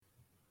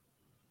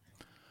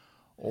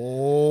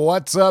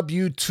What's up,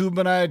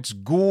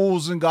 YouTubeites,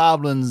 ghouls and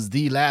goblins?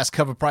 The last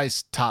Cover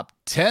Price Top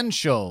 10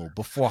 show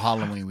before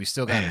Halloween. We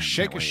still got a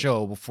Shaker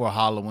show before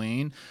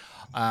Halloween.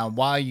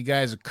 While you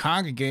guys are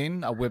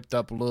congregating, I whipped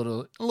up a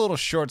little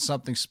short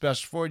something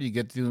special for you.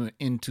 Get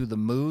into the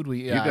mood.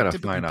 You gotta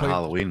find a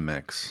Halloween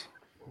mix.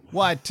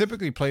 Well, I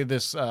typically play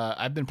this.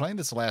 I've been playing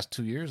this the last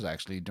 2 years,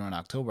 actually, during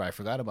October. I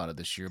forgot about it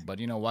this year. But,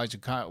 while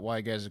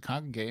you guys are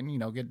congregating,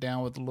 get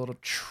down with a little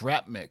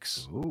trap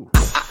mix. Ooh.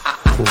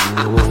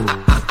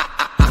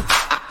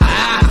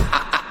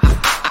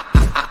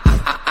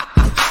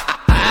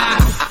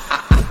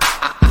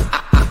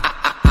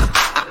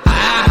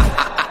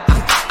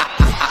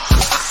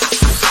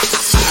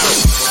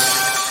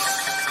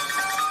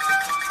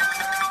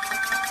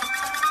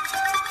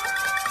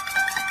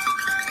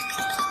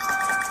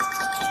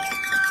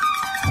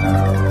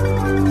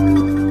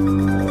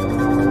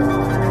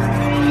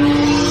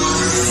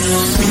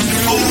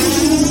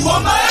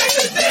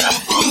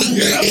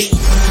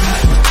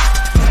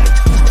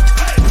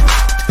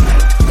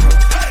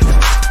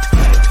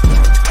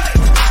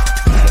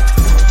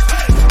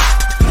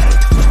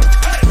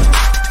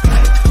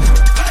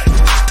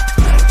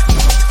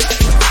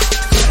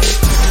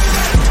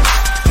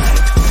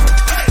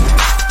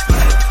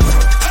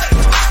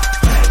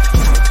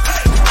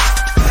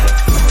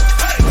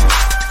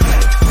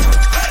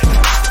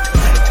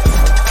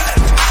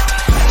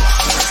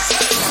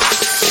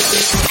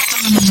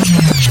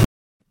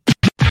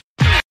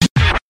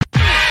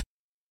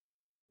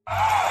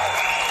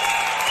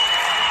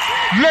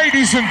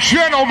 Ladies and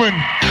gentlemen,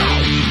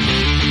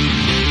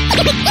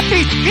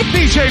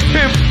 DJ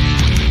Pimp,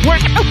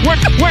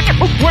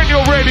 when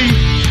you're ready,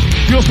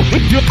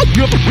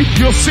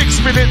 your 6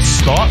 minutes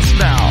starts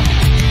now.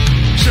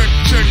 Check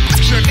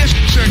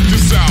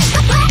this out.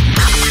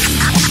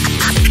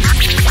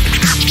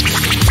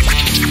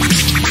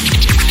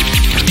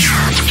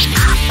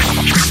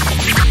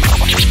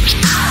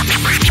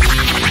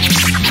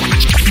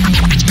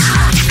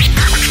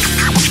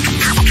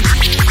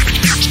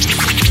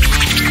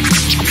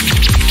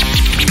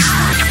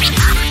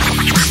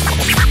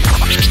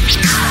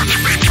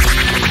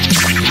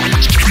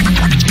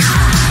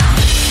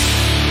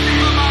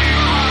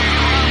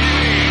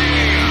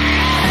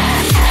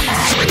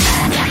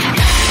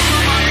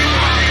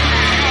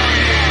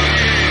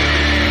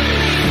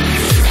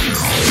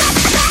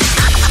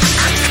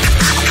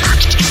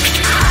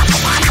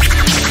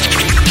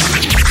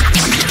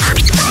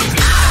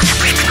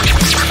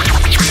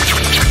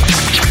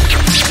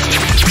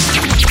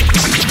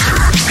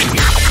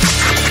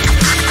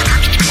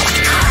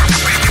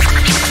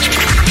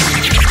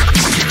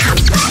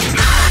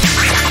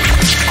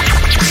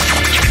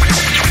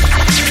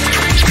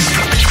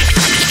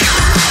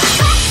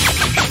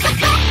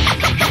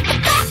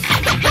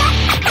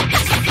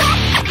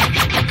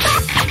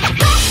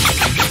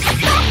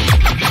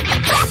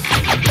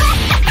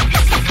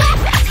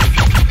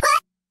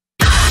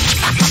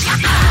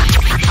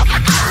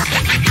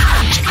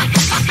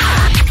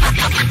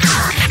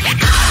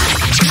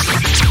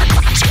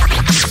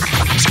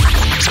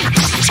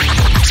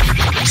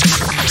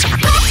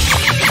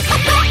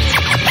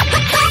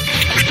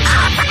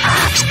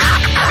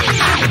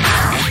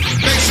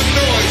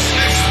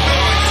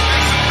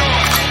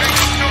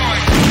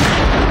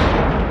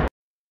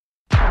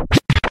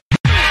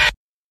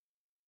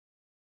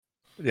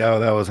 Yo,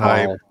 that was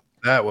hype.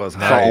 That was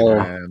hype,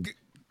 man.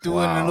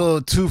 Doing a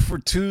little 2 for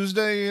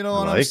Tuesday, you know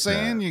what I'm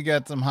saying? That. You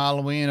got some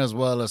Halloween as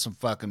well as some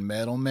fucking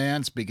metal,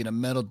 man. Speaking of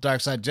metal, Dark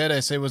Side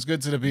Jedi, say what's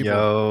good to the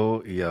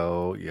people.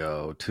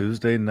 Yo.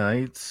 Tuesday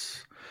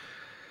nights.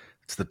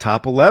 It's the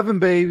top 11,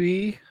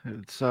 baby.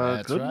 It's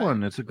a good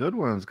one. It's a good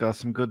one. It's got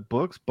some good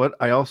books, but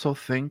I also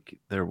think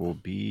there will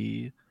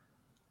be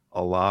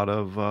a lot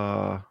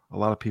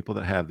of people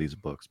that have these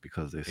books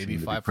because they seem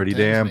to be pretty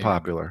damn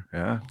popular.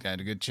 Yeah, got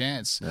a good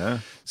chance. Yeah,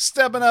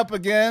 stepping up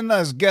again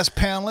as guest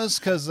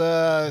panelists because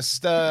a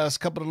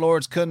couple of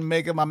lords couldn't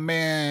make it. My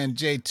man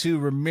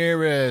J2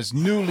 Ramirez,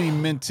 newly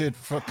minted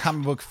for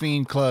Comic Book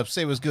Fiend Club.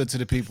 Say what's good to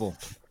the people.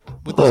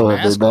 Hello,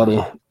 everybody.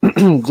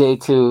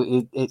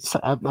 J2.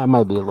 I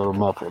might be a little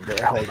muffled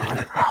there. Hold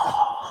on.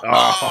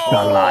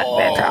 A lot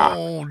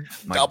better.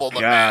 Double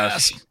the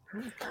mask.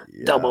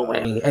 Yeah. Double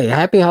whammy. Hey,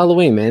 happy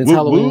Halloween, man. It's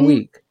Halloween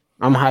week.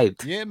 I'm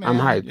hyped. Yeah, man. I'm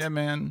hyped. Yeah,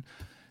 man.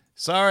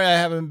 Sorry I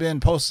haven't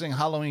been posting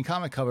Halloween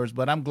comic covers,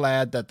 but I'm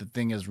glad that the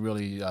thing has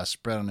really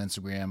spread on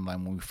Instagram. Like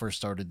when we first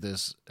started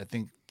this, I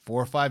think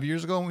 4 or 5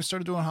 years ago when we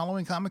started doing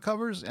Halloween comic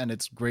covers, and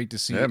it's great to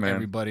see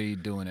everybody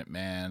doing it,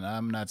 man.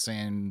 I'm not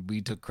saying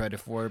we took credit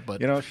for it,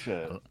 but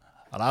shit.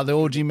 A lot of the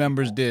OG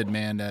members did,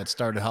 man, that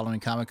started Halloween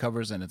comic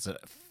covers, and it's a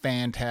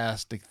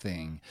fantastic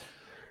thing.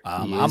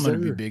 I'm going to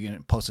be big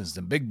in posting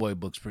some big boy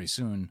books pretty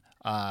soon.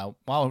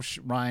 While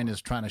Ryan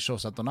is trying to show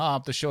something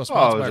off, the show is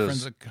sponsored by our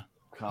friends at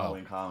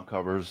Halloween comic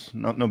covers.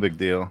 No big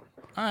deal.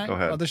 All right. Go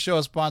ahead. Well, this show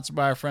is sponsored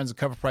by our friends at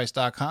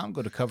CoverPrice.com.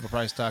 Go to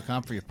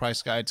CoverPrice.com for your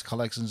price guides,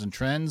 collections, and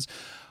trends.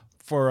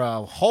 For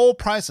a whole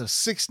price of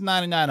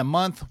 $6.99 a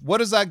month, what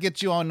does that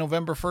get you on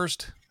November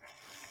 1st?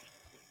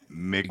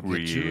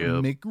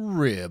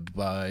 McRib,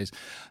 guys.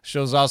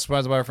 Show's also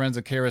sponsored by our friends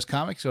at KRS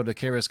Comics. Go to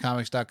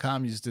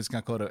KRSComics.com. Use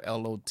discount code of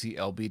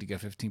LOTLB to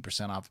get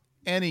 15% off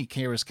any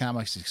KRS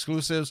Comics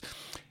exclusives.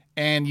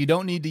 And you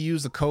don't need to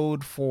use the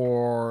code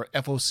for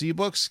FOC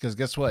books because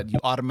guess what? You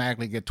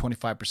automatically get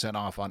 25%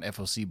 off on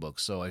FOC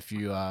books. So if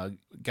you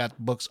got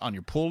books on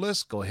your pull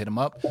list, go hit them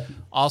up.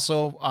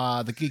 Also,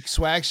 the Geek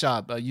Swag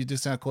Shop, use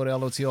discount code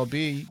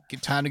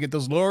LOTLB. Time to get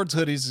those Lords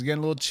hoodies. It's getting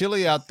a little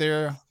chilly out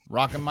there.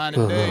 Rocking mine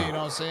today, you know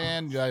what I'm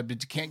saying? But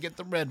you can't get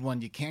the red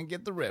one. You can't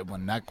get the red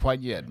one. Not quite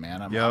yet,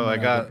 man. I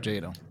got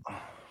Jado.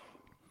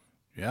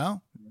 Yeah?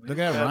 Look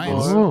at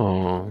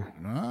Ryan.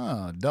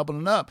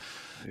 Doubling up.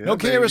 Yeah, no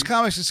KRS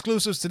Comics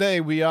exclusives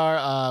today. We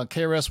are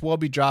KRS will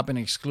be dropping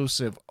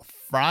exclusive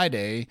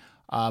Friday,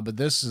 but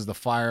this is the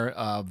fire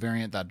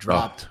variant that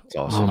dropped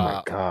awesome. Oh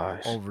my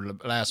gosh. Over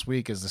last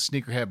week is the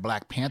Sneakerhead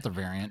Black Panther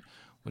variant,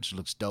 which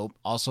looks dope.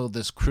 Also,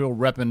 this Krill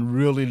Reppin'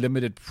 really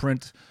limited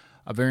print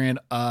a variant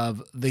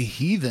of The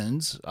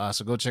Heathens.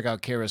 So go check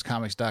out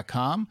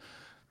KRSComics.com.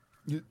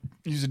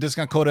 Use the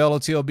discount code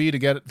LOTLB to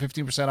get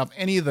 15% off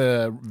any of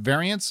the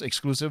variants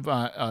exclusive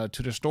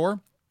to the store.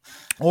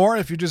 Or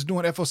if you're just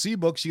doing FOC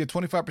books, you get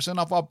 25%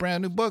 off all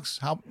brand new books.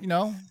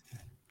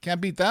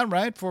 Can't beat that,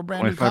 right? For a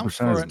brand new comic.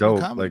 25% is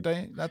dope. Like,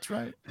 day. That's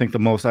right. I think the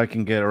most I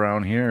can get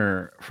around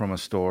here from a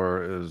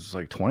store is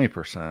like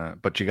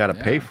 20%, but you got to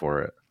pay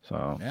for it.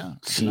 So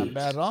it's not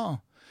bad at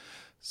all.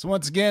 So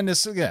once again,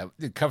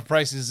 the cover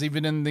price is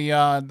even in the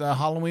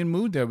Halloween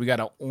mood there. We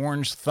got an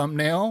orange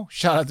thumbnail.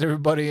 Shout out to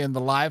everybody in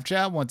the live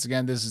chat. Once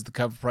again, this is the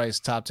cover price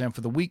top 10 for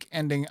the week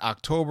ending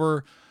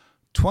October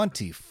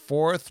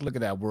 24th. Look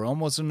at that. We're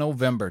almost in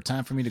November.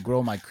 Time for me to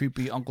grow my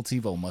creepy Uncle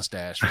TiVo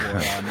mustache for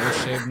No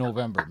Shave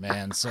November,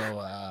 man.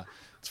 So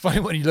it's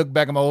funny when you look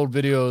back at my old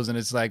videos and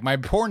it's like my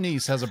poor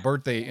niece has a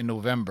birthday in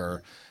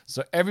November.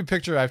 So every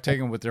picture I've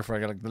taken with her for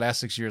like the last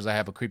 6 years, I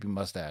have a creepy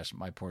mustache.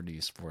 My poor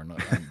niece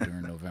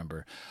during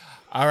November.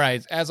 All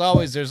right. As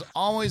always, there's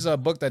always a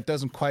book that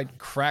doesn't quite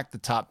crack the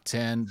top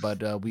 10,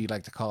 but we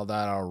like to call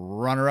that our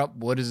runner-up.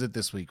 What is it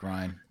this week,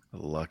 Ryan?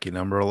 Lucky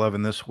number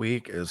 11 this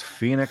week is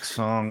Phoenix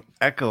Song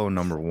Echo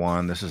number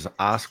 1. This is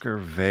Oscar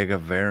Vega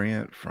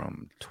variant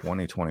from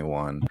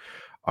 2021.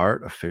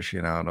 Art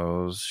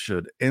aficionados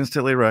should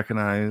instantly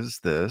recognize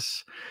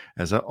this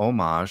as an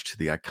homage to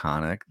the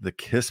iconic The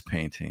Kiss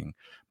painting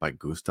by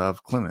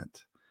Gustav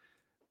Klimt.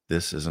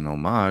 This is an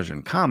homage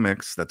in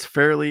comics that's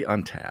fairly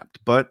untapped,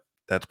 but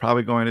that's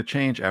probably going to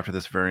change after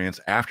this variant's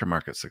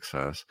aftermarket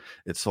success.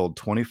 It sold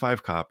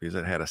 25 copies.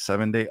 It had a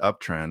 7-day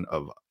uptrend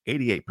of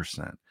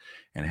 88%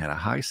 and had a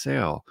high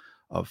sale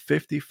of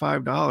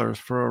 $55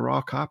 for a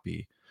raw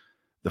copy.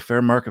 The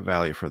fair market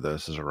value for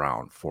this is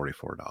around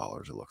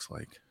 $44, it looks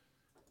like.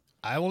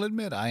 I will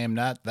admit I am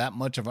not that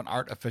much of an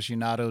art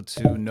aficionado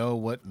to know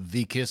what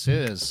The Kiss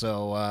is.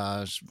 So,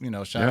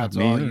 shout out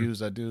to all yous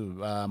that do.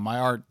 My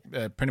art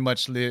pretty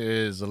much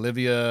is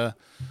Olivia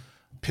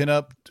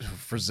pinup to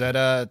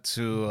Frazetta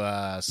to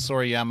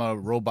Soriyama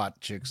robot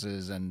chicks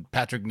and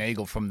Patrick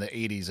Nagel from the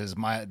 80s is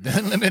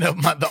the limit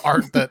of the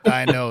art that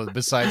I know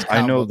besides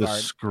I know the art.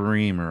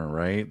 Screamer,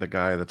 right? The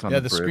guy that's on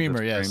the bridge.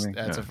 Screamer, yes.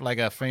 That's like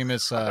a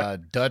famous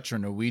Dutch or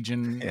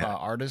Norwegian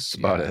artist.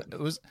 About it.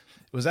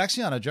 It was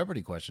actually on a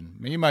Jeopardy question.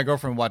 Me and my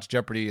girlfriend watch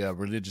Jeopardy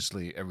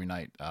religiously every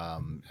night.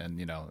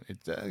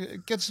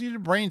 It gets your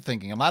brain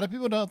thinking. A lot of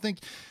people don't think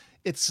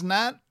it's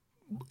not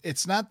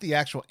the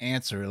actual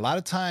answer. A lot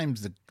of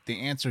times the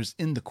answer is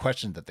in the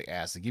question that they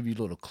ask. They give you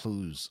little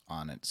clues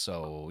on it.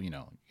 So, you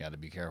got to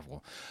be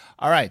careful.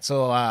 All right.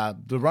 So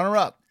the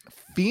runner-up,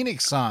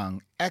 Phoenix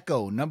Song,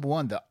 Echo, number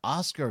 1, the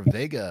Oscar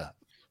Vega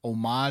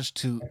homage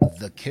to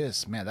The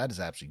Kiss. Man, that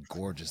is absolutely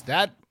gorgeous.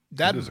 That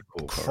is a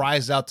cool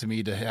cries out to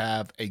me to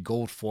have a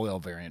gold foil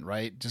variant,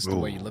 right? Just the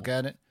way you look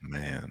at it.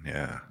 Man,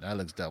 yeah. That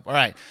looks dope. All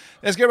right.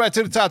 Let's get right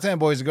to the top 10,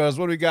 boys and girls.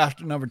 What do we got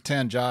for number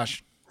 10,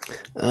 Josh?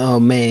 Oh,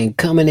 man.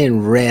 Coming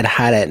in red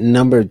hot at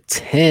number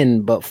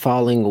 10, but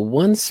falling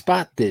one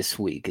spot this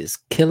week is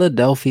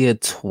Philadelphia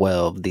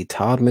 12, the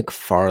Todd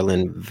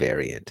McFarlane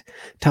variant.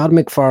 Todd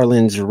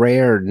McFarlane's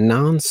rare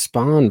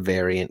non-spawn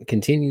variant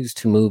continues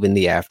to move in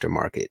the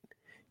aftermarket.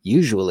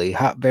 Usually,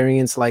 hot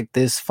variants like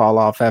this fall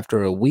off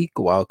after a week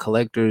while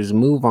collectors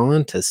move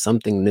on to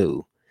something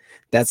new.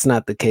 That's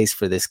not the case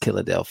for this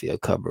Philadelphia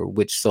cover,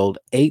 which sold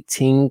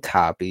 18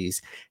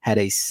 copies, had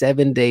a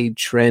 7-day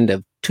trend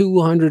of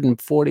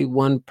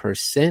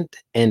 241%,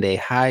 and a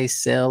high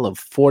sale of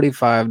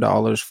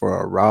 $45 for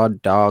a raw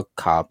dog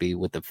copy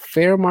with a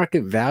fair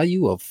market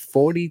value of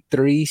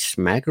 43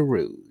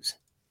 smackaroos.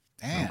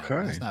 Damn,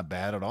 that's not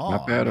bad at all.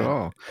 Not bad at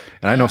all.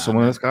 And I know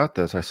someone that's got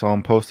this. I saw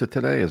him post it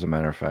today, as a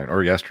matter of fact,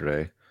 or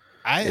yesterday.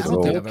 I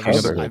don't think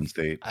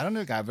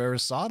I've ever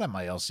saw it on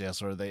my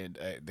LCS or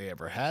they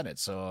ever had it.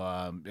 So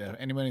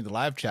anybody in the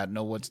live chat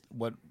know what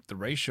the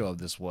ratio of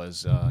this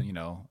was?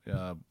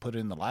 Put it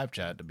in the live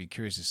chat to be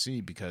curious to see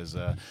because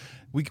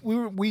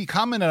we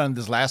commented on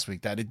this last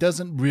week that it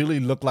doesn't really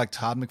look like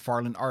Todd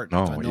McFarlane art.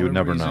 No, you would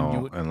never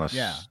know unless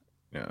yeah.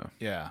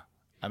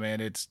 I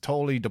mean, it's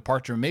totally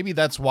departure. Maybe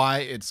that's why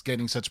it's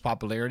getting such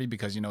popularity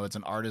because, you know, it's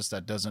an artist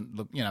that doesn't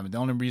look, you know, the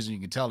only reason you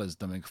can tell is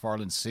the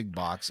McFarlane Sig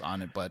box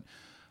on it. But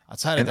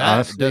outside of that,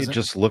 honestly,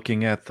 just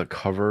looking at the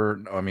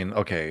cover, I mean,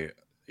 okay,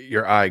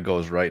 your eye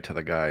goes right to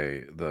the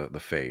guy, the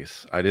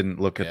face. I didn't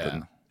look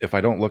at if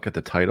I don't look at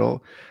the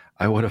title,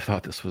 I would have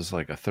thought this was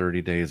like a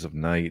 30 Days of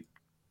Night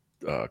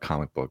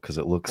comic book because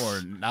it looks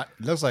like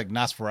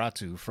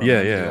Nosferatu from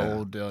the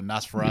old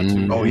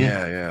Nosferatu. Oh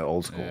yeah,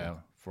 old school. Yeah,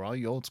 for all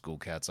you old school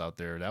cats out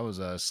there, that was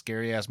a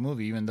scary ass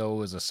movie, even though it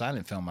was a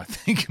silent film. I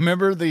think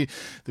remember the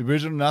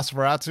original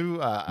Nosferatu?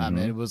 I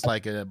mean, it was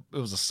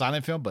a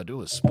silent film, but it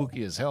was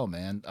spooky as hell,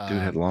 man. Dude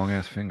had long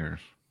ass fingers.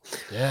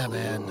 Yeah,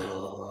 man.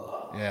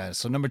 Yeah,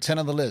 so number 10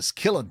 on the list,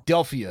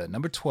 Philadelphia.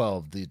 Number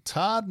 12, the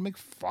Todd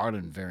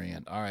McFarlane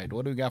variant. All right,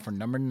 what do we got for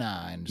number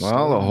 9?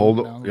 Well, a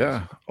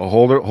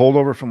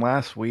holdover from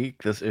last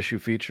week. This issue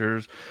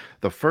features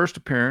the first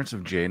appearance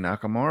of Jay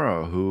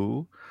Nakamura,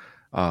 who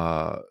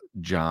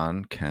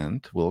John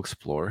Kent will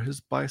explore his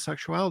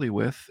bisexuality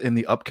with in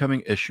the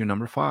upcoming issue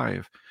number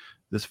 5.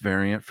 This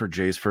variant for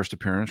Jay's first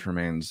appearance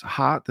remains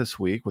hot this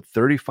week with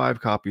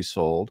 35 copies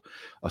sold,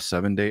 a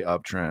 7-day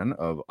uptrend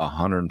of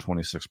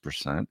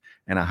 126%,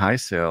 and a high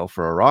sale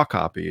for a raw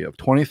copy of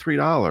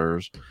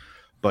 $23.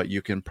 But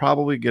you can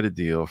probably get a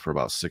deal for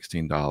about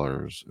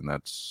 $16, and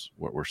that's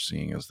what we're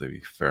seeing as the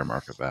fair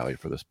market value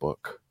for this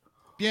book.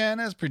 Yeah,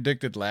 and as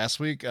predicted last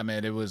week, I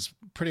mean, it was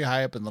pretty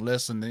high up in the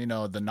list, and, you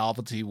know, the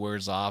novelty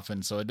wears off,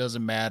 and so it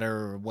doesn't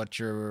matter what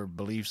your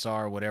beliefs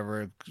are,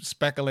 whatever.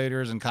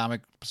 Speculators and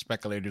comic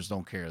speculators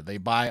don't care. They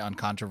buy on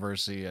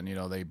controversy, and, you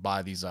know, they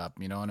buy these up,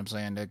 you know what I'm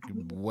saying?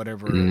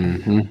 Whatever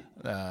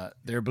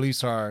their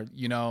beliefs are,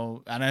 you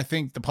know, and I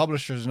think the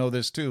publishers know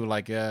this too.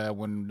 Like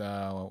when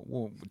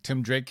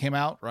Tim Drake came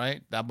out,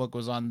 right? That book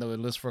was on the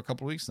list for a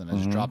couple of weeks, and it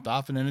just dropped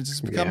off, and then it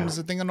just becomes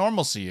a thing of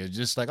normalcy. It's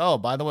just like, oh,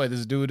 by the way,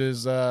 this dude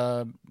is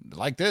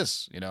like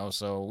this, you know,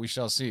 so we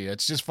shall see.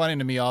 It's just funny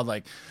to me, all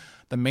like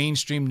the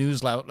mainstream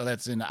news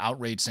outlets in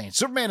outrage saying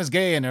Superman is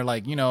gay, and they're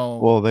like, you know,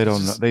 well, they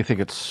don't know. They think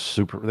it's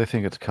they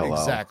think it's Kal-El.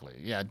 Exactly.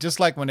 Yeah. Just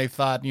like when they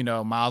thought, you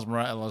know, Miles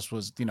Morales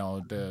was, you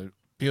know, the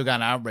people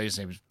got outraged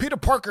saying Peter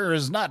Parker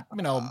is not,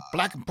 you know,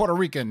 black and Puerto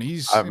Rican.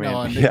 He's,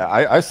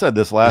 I said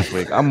this last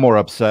week. I'm more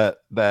upset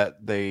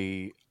that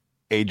they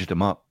aged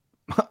him up.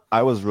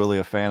 I was really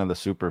a fan of the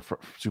Super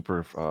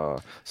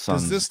Sons.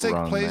 Does this take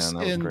place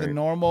in the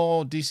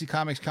normal DC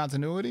Comics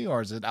continuity, or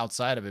is it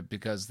outside of it?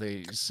 Because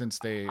him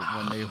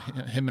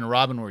and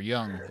Robin were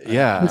young.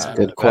 Yeah, that's a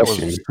good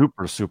question. That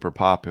was super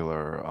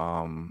popular.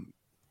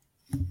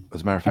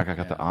 As a matter of fact, I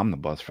got the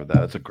omnibus for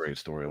that. It's a great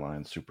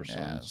storyline, Super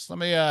Sons. So let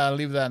me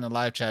leave that in the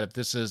live chat if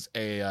this is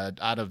a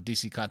out of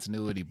DC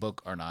continuity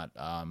book or not.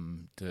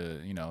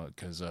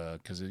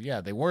 Because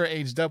they were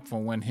aged up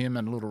from when him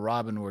and Little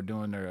Robin were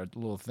doing their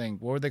little thing.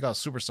 What were they called?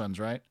 Super Sons,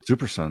 right?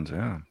 Super Sons,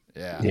 yeah.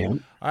 All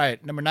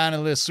right, number 9 on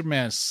the list,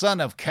 Superman, Son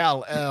of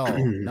Kal-El.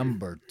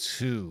 Number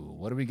 2.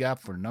 What do we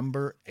got for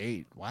number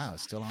 8? Wow,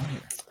 it's still on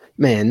here.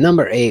 Man,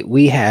 number 8,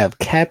 we have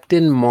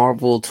Captain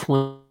Marvel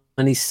 27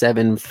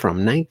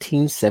 from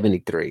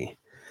 1973.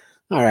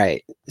 All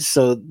right,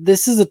 so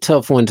this is a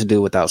tough one to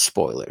do without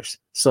spoilers.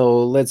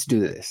 So let's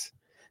do this.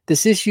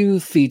 This issue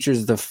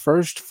features the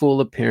first full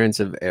appearance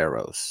of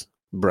Eros,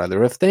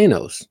 brother of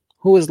Thanos,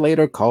 who was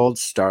later called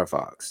Star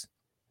Fox.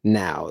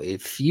 Now,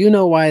 if you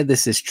know why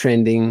this is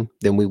trending,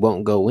 then we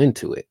won't go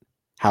into it.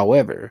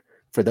 However,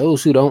 for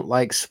those who don't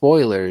like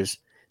spoilers,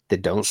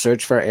 then don't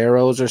search for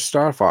Eros or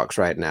Star Fox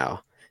right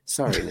now.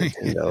 Sorry,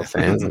 Nintendo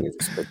fans. Let me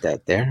just put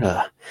that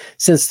there.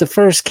 Since the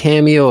first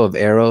cameo of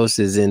Eros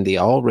is in the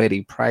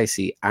already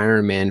pricey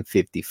Iron Man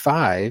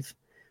 55,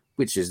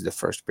 which is the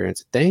first appearance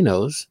of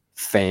Thanos,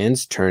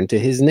 fans turn to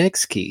his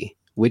next key,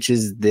 which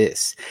is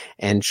this.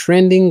 And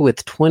trending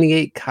with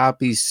 28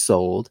 copies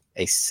sold,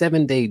 a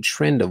 7-day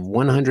trend of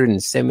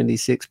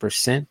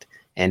 176%,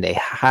 and a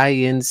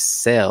high-end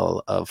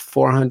sale of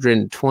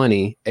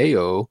 420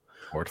 AO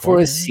for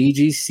a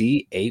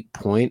CGC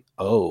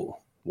 8.0.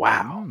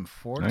 Wow.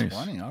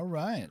 420. Nice. All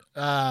right.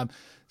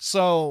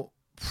 So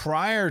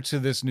prior to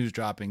this news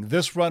dropping,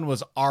 this run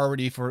was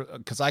already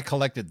because I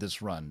collected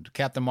this run,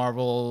 Captain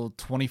Marvel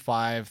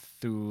 25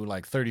 through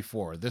like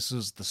 34. This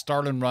is the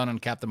Starlin run on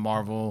Captain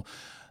Marvel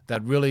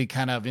that really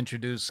kind of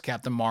introduced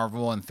Captain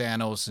Marvel and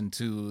Thanos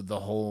into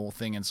the whole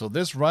thing. And so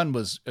this run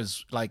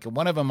is like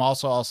one of them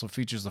also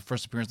features the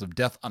first appearance of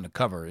Death on the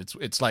cover.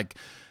 It's like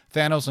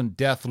Thanos and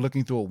Death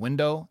looking through a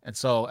window. And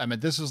so, I mean,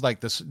 this is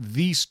like the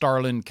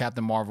Starlin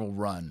Captain Marvel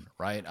run,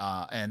 right?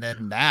 And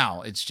then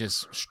now it's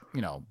just, you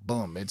know,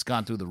 boom, it's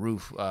gone through the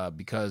roof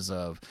because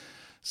of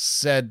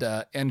said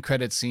end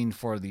credit scene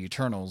for the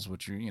Eternals,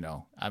 which, we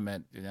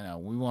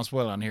won't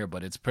spoil it on here,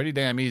 but it's pretty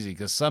damn easy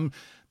because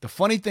the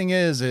funny thing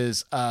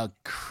is a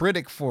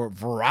critic for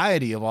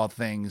Variety of all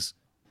things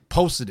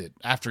posted it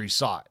after he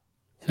saw it.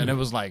 And it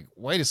was like,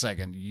 wait a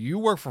second, you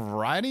work for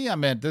Variety? I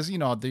mean, this, you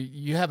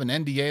have an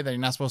NDA that you're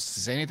not supposed to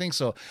say anything.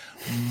 So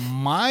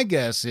my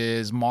guess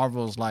is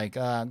Marvel's like,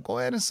 go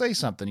ahead and say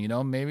something,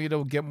 maybe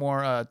it'll get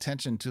more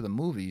attention to the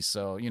movie.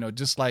 So,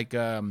 just like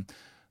the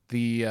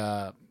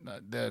the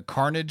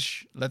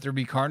Carnage, Let There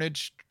Be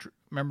Carnage.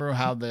 Remember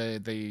how they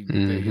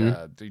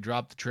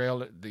dropped the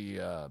trail,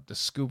 the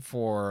scoop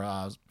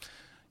for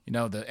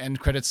the end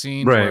credit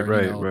scene, right.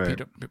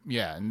 Peter,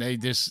 and they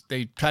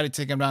try to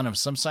take him down on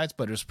some sites,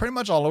 but it was pretty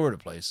much all over the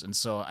place, and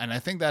I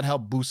think that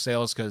helped boost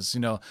sales because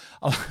a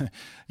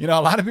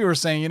lot of people were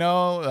saying,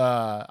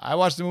 I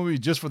watched the movie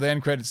just for the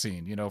end credit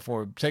scene,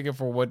 take it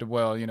for what,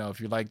 if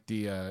you like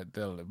the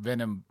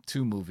Venom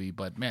 2 movie,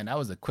 but man, that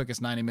was the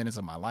quickest 90 minutes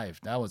of my life.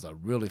 That was a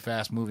really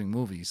fast moving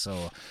movie,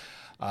 so.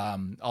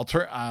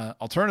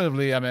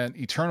 Alternatively, I mean,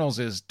 Eternals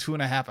is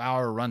 2.5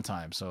 hour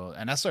runtime. So,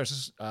 and that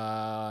starts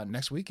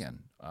next weekend.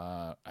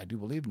 I do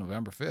believe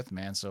November 5th,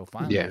 man. So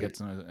finally we get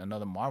to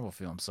another Marvel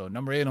film. So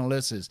number 8 on the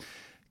list is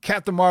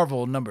Captain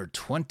Marvel, number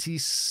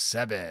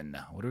 27.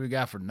 What do we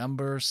got for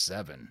number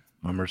 7?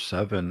 Number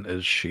 7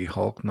 is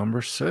She-Hulk,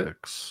 number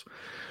 6.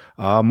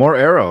 More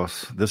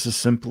Arrows. This is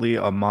simply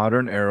a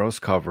modern Arrows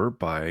cover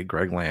by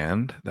Greg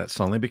Land that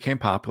suddenly became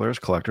popular as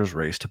collectors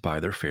raced to buy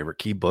their favorite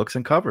key books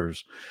and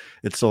covers.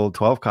 It sold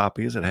 12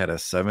 copies. It had a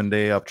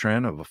 7-day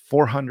uptrend of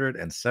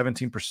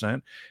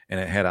 417%, and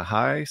it had a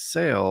high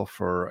sale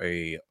for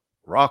a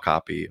raw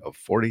copy of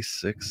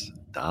 $46.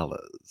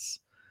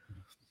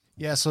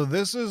 Yeah, so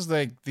this is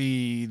like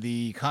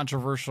the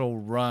controversial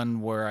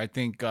run where I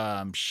think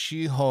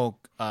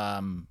She-Hulk,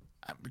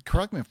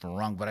 correct me if I'm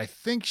wrong, but I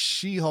think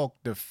She-Hulk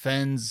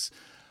defends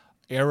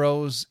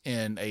Arrows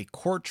in a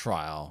court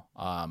trial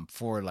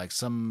for like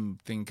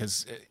something,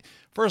 because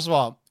first of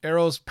all,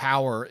 Arrow's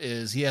power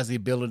is he has the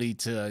ability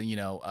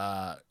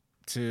to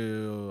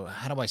to,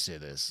 how do I say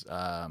this,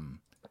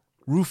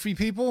 roofie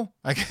people,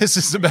 I guess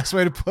is the best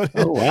way to put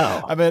it. Oh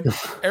wow. I mean,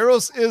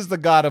 Eros is the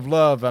god of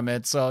love. I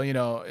mean, so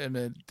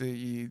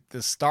the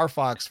Star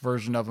Fox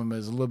version of him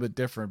is a little bit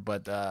different,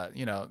 but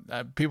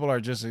people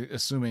are just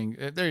assuming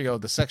there you go,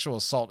 the sexual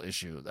assault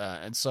issue,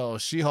 and so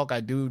She-Hulk,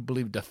 I do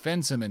believe,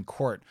 defends him in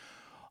court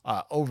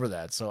over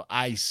that. So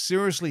I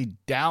seriously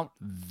doubt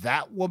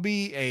that will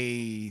be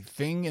a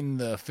thing in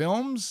the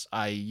films.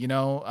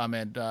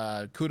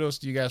 Kudos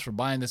to you guys for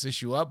buying this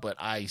issue up, but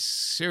I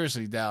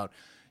seriously doubt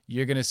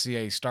you're going to see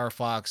a Star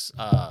Fox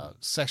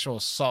sexual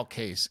assault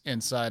case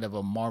inside of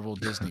a Marvel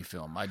Disney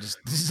film. I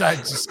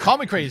just call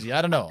me crazy.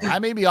 I don't know. I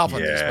may be off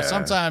on this, but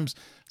sometimes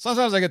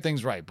I get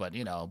things right. But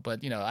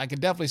I can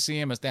definitely see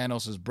him as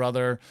Thanos'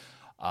 brother.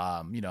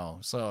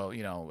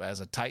 As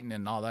a Titan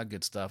and all that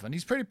good stuff. And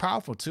he's pretty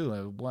powerful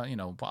too.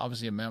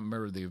 Obviously a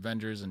member of the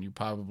Avengers, and you're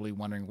probably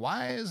wondering,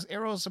 why is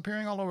Arrows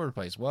appearing all over the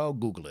place? Well,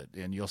 Google it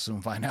and you'll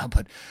soon find out.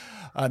 But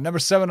number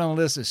 7 on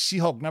the list is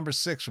She-Hulk, number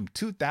 6 from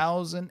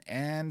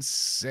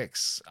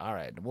 2006. All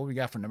right. What we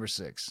got for number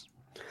 6?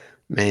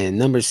 Man,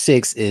 number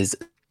 6 is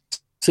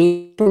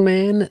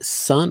Superman,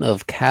 Son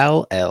of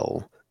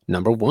Kal-El,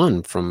 number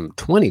 1 from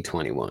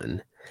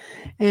 2021.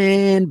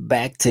 And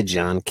back to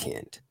John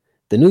Kent.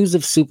 The news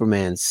of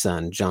Superman's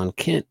son, John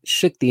Kent,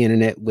 shook the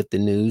internet with the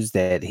news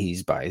that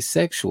he's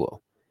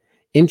bisexual.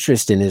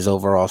 Interest in his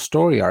overall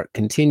story arc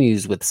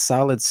continues with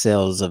solid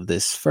sales of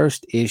this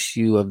first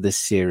issue of the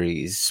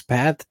series,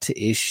 path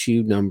to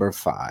issue number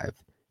 5.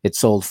 It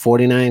sold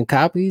 49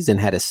 copies and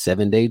had a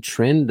 7-day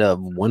trend of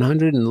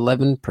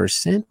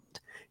 111%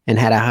 and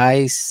had a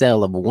high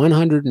sell of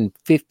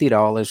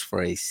 $150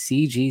 for a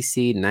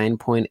CGC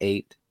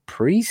 9.8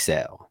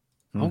 pre-sale.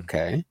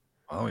 Okay.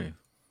 Oh, yeah.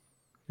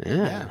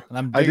 Yeah.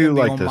 And I do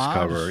like this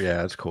cover.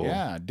 Yeah, it's cool.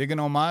 Yeah, digging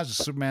homage to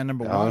Superman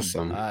number 1.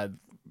 Awesome.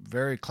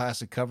 Very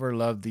classic cover.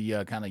 Love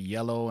the kind of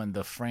yellow and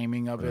the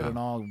framing of it and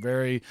all.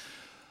 Very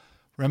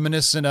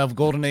reminiscent of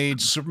Golden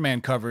Age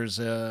Superman covers.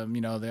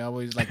 They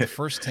always, like the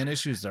first 10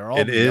 issues, they're all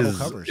yellow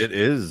covers. It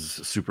is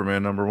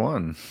Superman number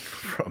 1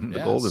 from the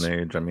Golden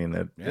Age. I mean,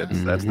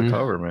 that's the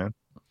cover, man.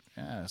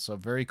 Yeah, so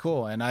very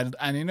cool. And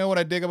you know what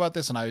I dig about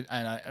this, and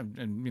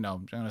I'm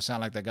going to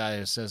sound like that guy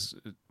who says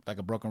like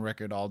a broken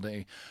record all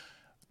day.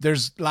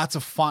 There's lots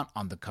of font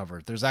on the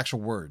cover. There's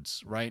actual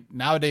words, right?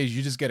 Nowadays,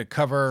 you just get a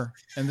cover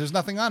and there's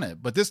nothing on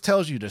it. But this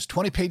tells you there's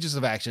 20 pages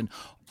of action,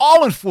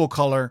 all in full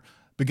color,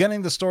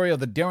 beginning the story of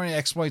the daring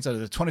exploits of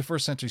the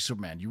 21st century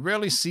Superman. You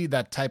rarely see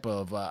that type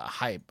of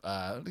hype.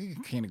 Look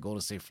at King of Golden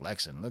State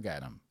flexing. Look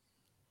at him.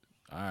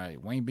 All right,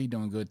 Wayne B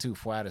doing good too,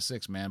 4 out of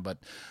 6, man. But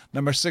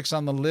number 6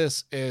 on the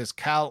list is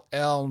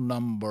Kal-El,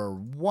 number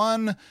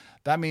 1.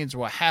 That means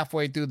we're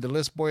halfway through the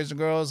list, boys and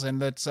girls. And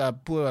let's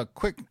put a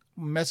quick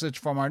message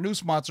from our new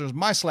sponsors,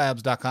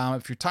 MySlabs.com.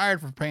 If you're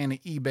tired of paying the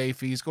eBay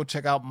fees, go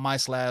check out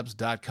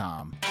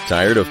MySlabs.com.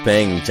 Tired of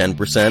paying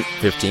 10%,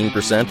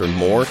 15%, or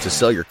more to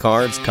sell your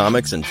cards,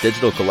 comics, and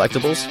digital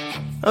collectibles?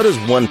 How does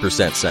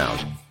 1%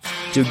 sound?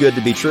 Too good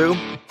to be true?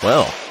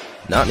 Well,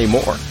 not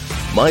anymore.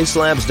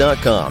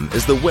 MySlabs.com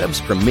is the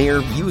web's premier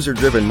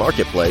user-driven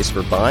marketplace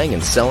for buying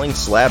and selling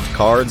slabbed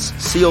cards,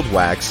 sealed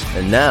wax,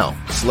 and now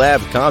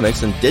slabbed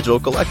comics and digital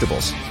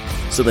collectibles.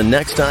 So the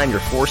next time you're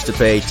forced to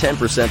pay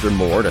 10% or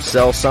more to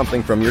sell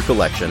something from your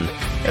collection,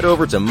 head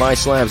over to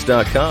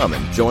MySlabs.com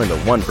and join the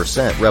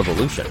 1%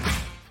 revolution.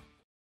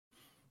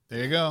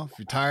 There you go. If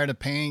you're tired of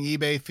paying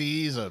eBay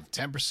fees of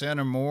 10%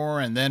 or more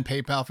and then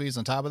PayPal fees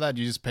on top of that,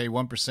 you just pay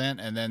 1%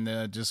 and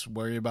then just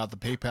worry about the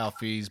PayPal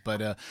fees.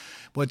 But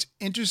what's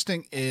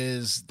interesting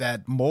is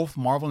that both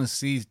Marvel and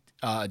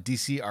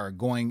DC are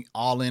going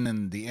all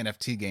in the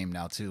NFT game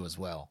now too as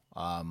well.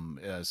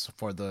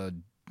 For the,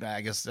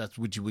 I guess that's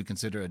what you would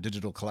consider a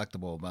digital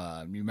collectible.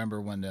 You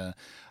remember when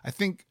I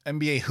think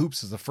NBA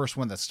Hoops is the first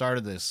one that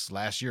started this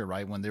last year,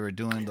 right? When they were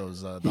doing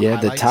those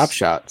the Top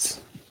Shots.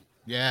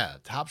 Yeah,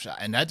 Top Shot,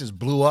 and that just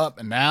blew up,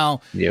 and now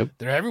they're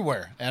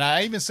everywhere. And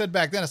I even said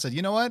back then, I said,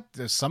 you know what?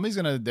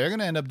 They're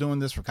gonna end up doing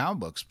this for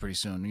comic books pretty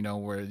soon. You know,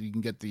 where you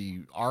can get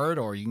the art,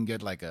 or you can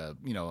get like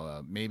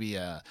maybe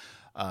a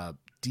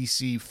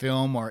DC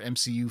film or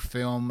MCU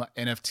film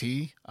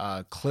NFT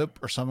clip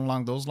or something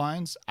along those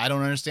lines. I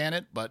don't understand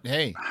it, but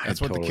hey,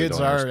 that's what the kids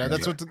are.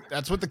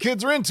 That's what the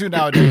kids are into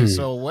nowadays.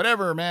 So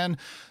whatever, man.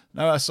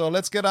 So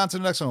let's get on to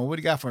the next one. What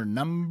do you got for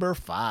number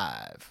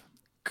 5?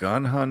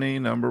 Gun Honey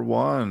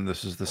 #1.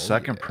 This is the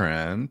second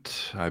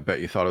print. I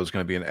bet you thought it was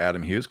going to be an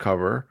Adam Hughes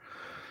cover.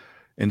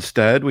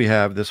 Instead, we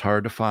have this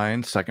hard to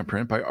find second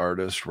print by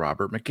artist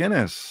Robert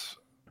McGinnis.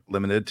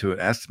 Limited to an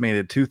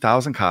estimated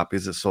 2,000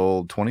 copies. It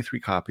sold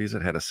 23 copies.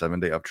 It had a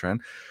 7-day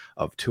uptrend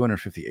of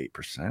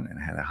 258% and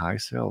had a high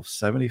sale of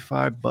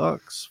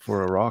 $75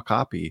 for a raw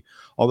copy.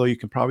 Although you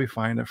can probably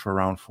find it for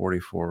around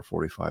 $44 or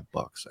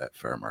 $45 at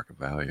fair market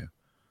value.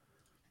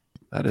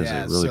 That is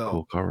a really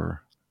cool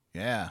cover.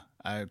 Yeah.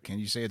 Can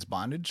you say it's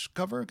bondage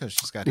cover? Because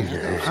she's got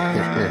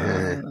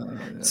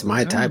handcuffs. It's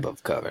my type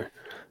of cover.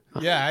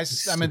 Yeah,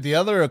 I mean the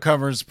other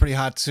cover is pretty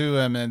hot too.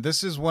 I mean,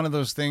 this is one of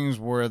those things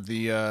where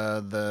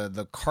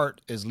the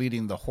cart is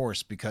leading the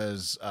horse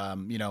because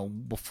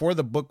before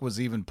the book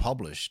was even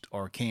published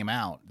or came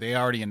out, they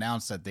already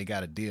announced that they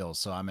got a deal.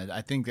 So I mean,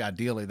 I think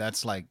ideally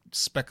that's like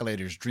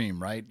speculator's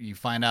dream, right? You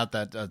find out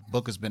that a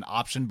book has been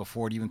optioned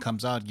before it even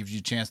comes out, it gives you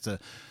a chance to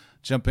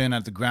jump in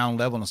at the ground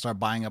level and start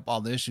buying up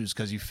all the issues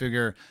because you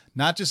figure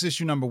not just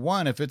issue number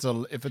 1. If it's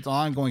an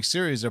ongoing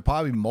series, there are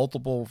probably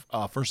multiple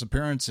first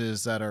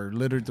appearances that are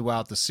littered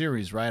throughout the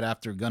series. Right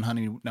after Gun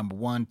Honey number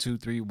 1, 2,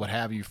 3, what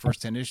have you,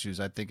 first 10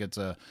 issues. I think it's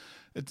a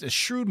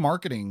shrewd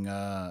marketing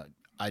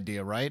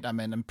idea, right? I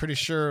mean, I'm pretty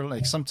sure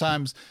like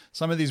sometimes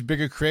some of these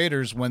bigger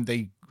creators when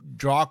they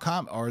draw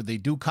or they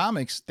do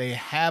comics, they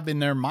have in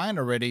their mind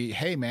already,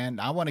 hey man,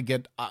 I want to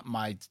get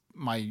my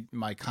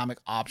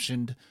comic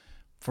optioned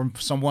from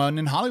someone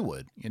in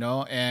Hollywood,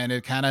 and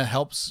it kind of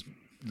helps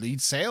lead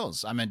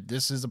sales. I mean,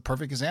 this is a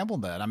perfect example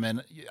of that. I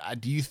mean,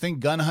 do you think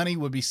Gun Honey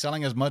would be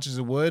selling as much as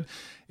it would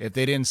if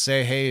they didn't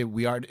say, hey,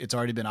 it's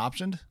already been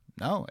optioned?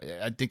 No,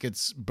 I think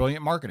it's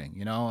brilliant marketing,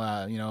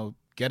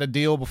 get a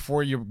deal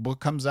before your book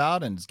comes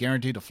out and it's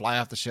guaranteed to fly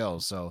off the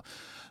shelves. So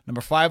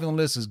number 5 on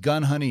the list is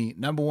Gun Honey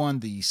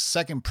 #1, the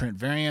second print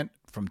variant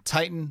from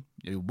Titan.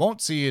 You won't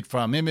see it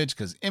from Image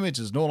because Image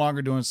is no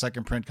longer doing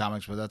second print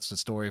comics, but that's the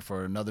story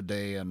for another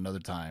day, another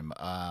time,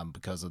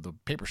 because of the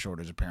paper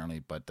shortage apparently.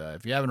 But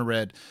if you haven't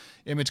read,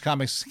 Image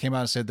Comics came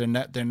out and said they're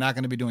not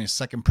going to be doing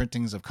second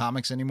printings of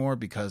comics anymore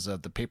because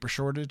of the paper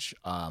shortage.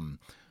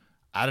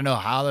 I don't know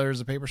how there's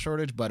a paper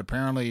shortage, but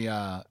apparently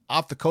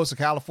off the coast of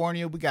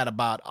California, we got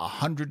about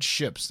 100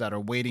 ships that are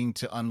waiting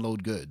to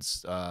unload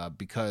goods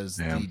because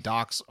the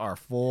docks are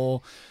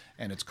full,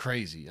 and it's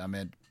crazy. I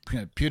mean,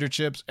 computer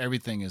chips,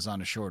 everything is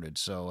on a shortage.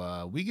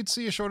 So we could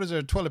see a shortage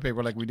of toilet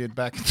paper like we did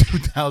back in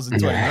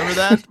 2020. Remember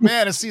that?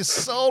 Man, it seems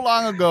so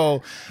long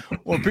ago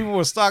when people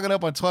were stocking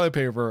up on toilet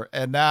paper,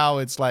 and now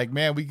it's like,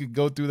 man, we could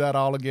go through that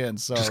all again.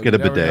 So just get a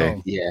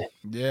bidet. Know.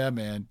 Yeah,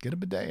 man, get a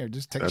bidet or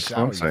just take That's a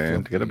shower. That's what I'm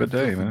saying. Get a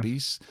bidet, man.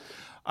 Beast.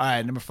 All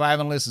right, number 5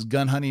 on the list is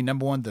Gun Honey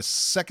 #1, the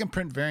second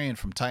print variant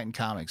from Titan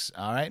Comics.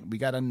 All right, we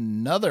got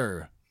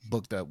another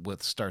book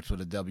that starts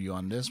with a W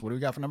on this. What do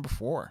we got for number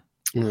 4?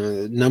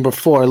 Number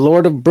 4,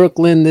 Lord of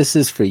Brooklyn. This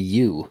is for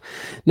you.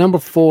 Number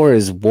 4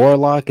 is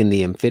Warlock and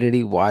the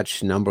Infinity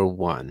Watch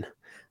 #1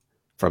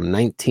 from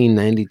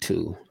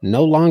 1992.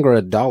 No longer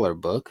a dollar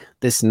book,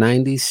 this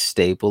 90s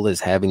staple is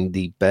having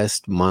the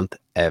best month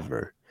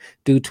ever.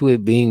 Due to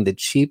it being the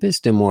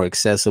cheapest and more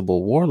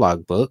accessible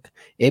Warlock book,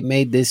 it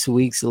made this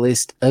week's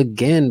list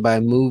again by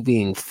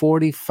moving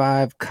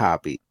 45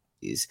 copies.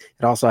 It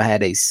also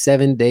had a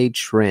 7-day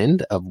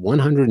trend of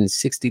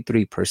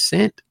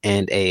 163%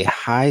 and a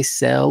high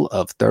sell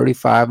of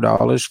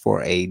 $35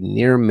 for a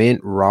near mint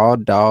raw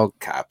dog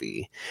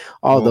copy,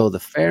 although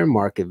the fair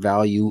market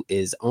value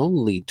is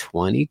only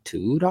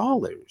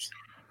 $22.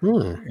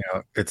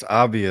 It's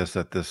obvious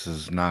that this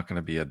is not going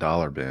to be a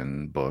dollar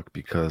bin book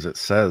because it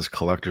says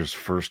collector's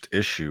first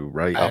issue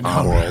right on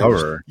the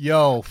cover.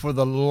 Yo, for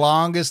the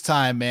longest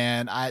time,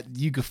 man,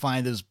 you could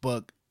find this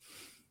book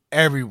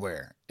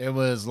everywhere. It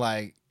was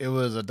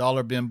a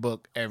dollar bin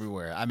book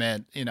everywhere. I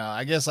mean,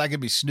 I guess I could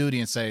be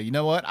snooty and say, you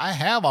know what? I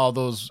have all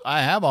those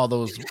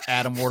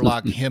Adam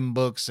Warlock hymn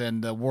books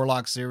and the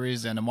Warlock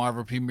series and the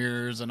Marvel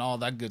premieres and all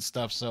that good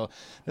stuff. So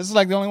this is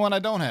like the only one I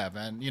don't have.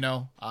 And,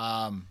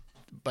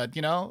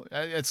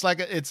 it's like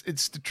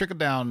it's the trickle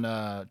down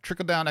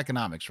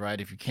economics, right?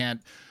 If you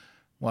can't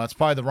Well, it's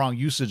probably the wrong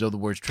usage of the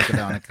words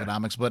trickle-down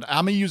economics, but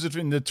I'm going to use it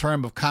in the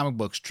term of comic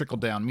books,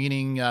 trickle-down,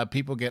 meaning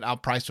people get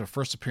outpriced for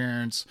first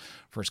appearance,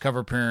 first cover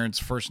appearance,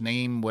 first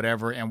name,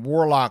 whatever, and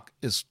Warlock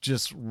is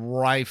just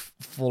rife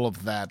full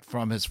of that,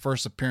 from his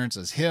first appearance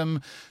as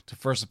him to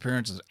first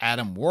appearance as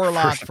Adam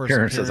Warlock. First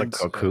appearance as a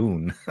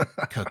Cocoon.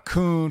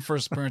 Cocoon,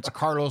 first appearance of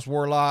Carlos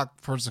Warlock,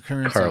 first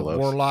appearance of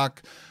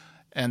Warlock.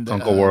 And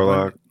Uncle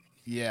Warlock.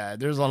 Yeah,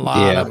 there's a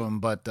lot of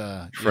them, but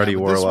Freddie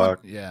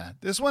Warlock.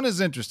 This one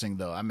is interesting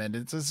though. I mean,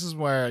 this is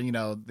where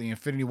the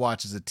Infinity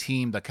Watch is a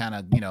team that kind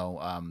of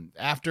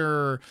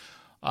after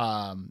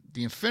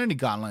the Infinity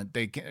Gauntlet,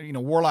 they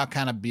Warlock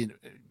kind of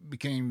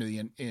became the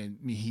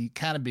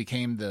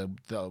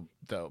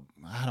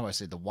how do I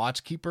say, the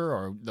watch keeper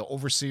or the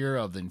overseer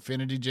of the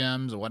Infinity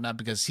Gems or whatnot,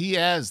 because he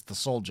has the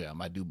Soul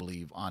Gem, I do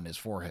believe, on his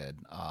forehead.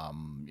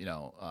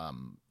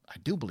 I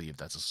do believe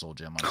that's a soul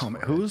gem on his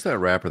forehead. Who's that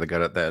rapper that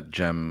got that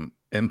gem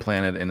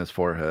implanted in his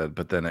forehead,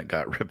 but then it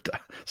got ripped out?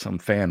 Some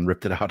fan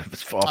ripped it out of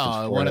his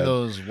forehead. One of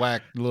those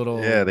whack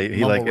little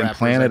he like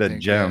implanted a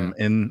gem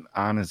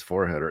on his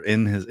forehead or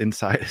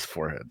inside his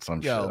forehead.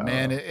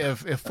 Man,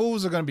 if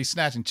fools are going to be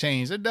snatching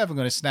chains, they're definitely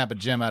going to snap a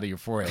gem out of your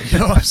forehead. You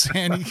know what I'm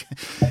saying?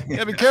 You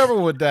gotta be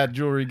careful with that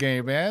jewelry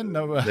game, man.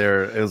 It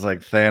was like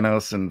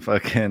Thanos and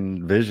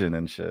fucking Vision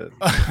and shit.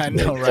 I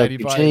know, right? He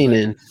chain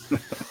in.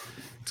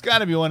 It's got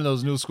to be one of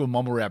those new school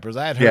mumble rappers.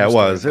 I had heard. Yeah,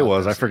 it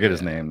was. I forget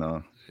his name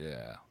though.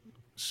 Yeah.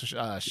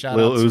 Shout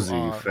Lil out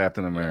Uzi, to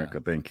Captain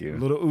America. Thank you.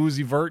 Little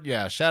Uzi Vert.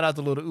 Yeah. Shout out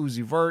to Little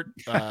Uzi Vert.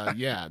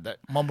 That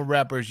mumble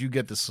rappers, you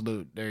get the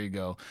salute. There you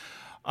go.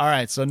 All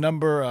right. So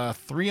number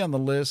 3 on the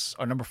list,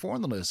 or number 4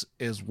 on the list,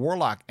 is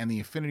Warlock and the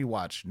Infinity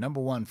Watch. Number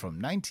 1 from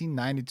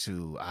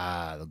 1992.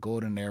 The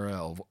golden era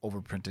of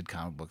overprinted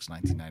comic books,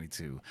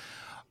 1992.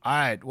 All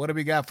right. What do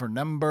we got for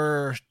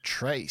number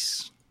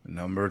trace?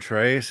 Number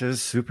trace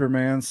is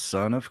Superman,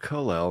 Son of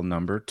Kal-El,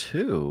 number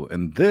 2.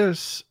 And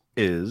this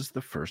is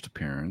the first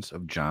appearance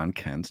of John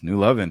Kent's new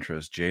love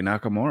interest, Jay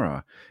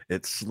Nakamura.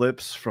 It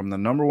slips from the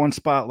number 1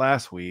 spot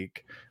last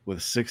week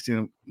with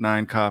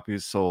 69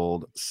 copies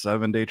sold,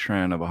 7-day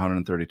trend of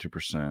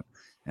 132%,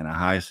 and a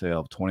high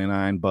sale of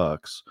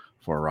 $29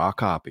 for a raw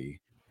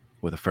copy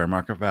with a fair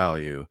market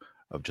value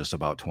of just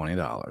about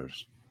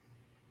 $20.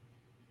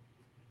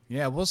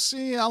 Yeah, we'll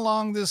see how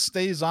long this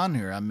stays on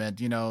here. I mean,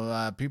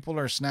 people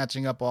are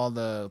snatching up all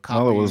the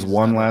copies. Well, it was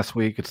 1 last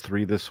week. It's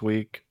 3 this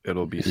week.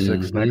 It'll be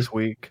 6 next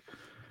week,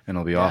 and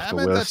it'll be off the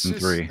list in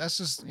 3. That's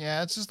just,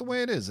 it's just the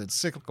way it is. It's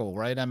cyclical,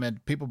 right? I mean,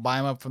 people buy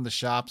them up from the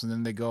shops, and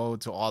then they go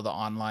to all the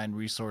online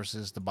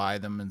resources to buy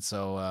them, and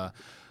so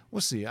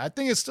we'll see. I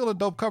think it's still a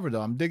dope cover,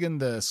 though. I'm digging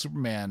the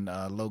Superman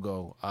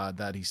logo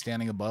that he's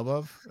standing above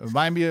of.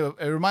 It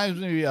reminds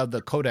me of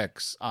the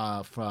Codex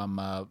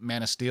from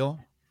Man of Steel.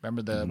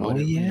 Remember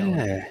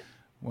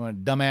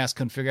when dumbass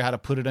couldn't figure out how to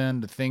put it in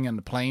the thing in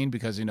the plane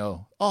because you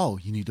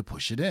need to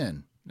push it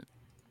in.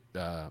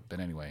 But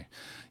anyway,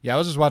 I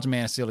was just watching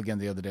Man of Steel again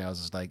the other day. I was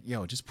just like,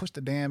 just push the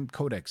damn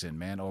Codex in,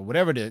 man, or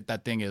whatever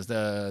that thing is.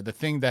 The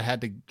thing that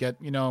had to get,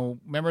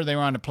 remember they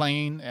were on a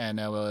plane and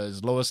it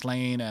was Lois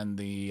Lane and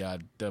the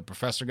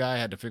professor guy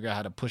had to figure out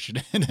how to push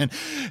it in,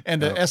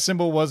 and the S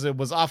symbol was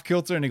off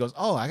kilter, and he goes,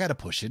 I got to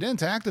push it in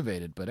to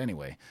activate it. But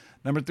anyway,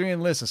 number 3 on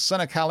the list is Son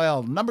of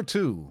Kal-El, number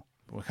 2.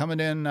 We're coming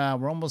in.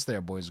 We're almost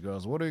there, boys and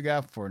girls. What do we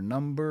got for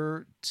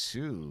number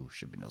 2?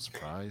 Should be no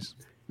surprise.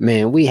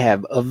 Man, we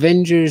have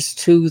Avengers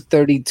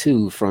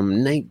 232 from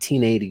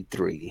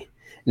 1983.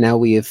 Now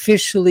we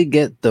officially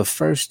get the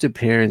first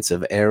appearance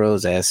of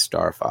Arrows as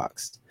Star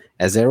Fox.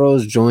 As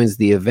Arrows joins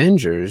the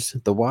Avengers,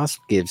 the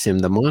Wasp gives him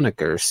the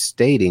moniker,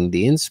 stating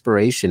the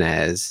inspiration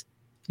as,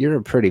 "You're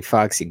a pretty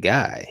foxy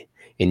guy,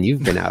 and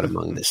you've been out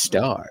among the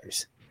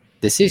stars."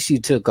 This issue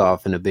took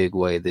off in a big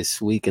way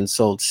this week and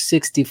sold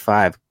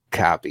 65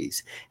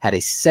 copies, had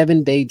a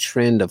 7-day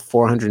trend of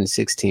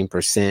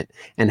 416%,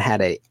 and had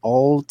an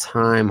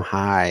all-time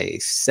high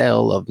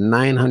sell of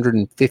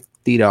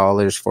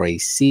 $950 for a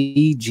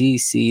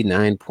CGC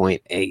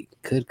 9.8.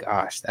 Good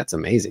gosh, that's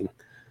amazing.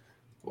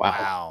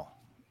 Wow.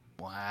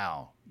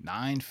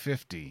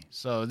 $950.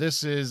 So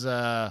this is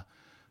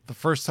the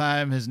first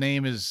time his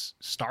name is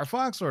Star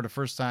Fox, or the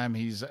first time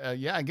he's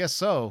I guess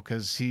so,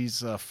 because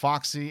he's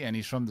foxy and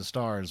he's from the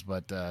stars.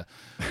 But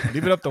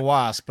leave it up to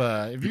Wasp.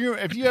 If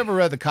you ever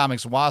read the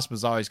comics, Wasp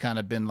has always kind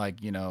of been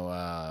like kind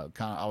of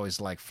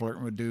always like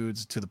flirting with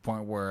dudes, to the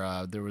point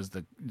where there was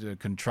the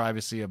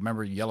controversy of,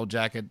 remember, Yellow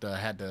Jacket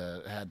had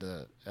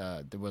there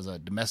was a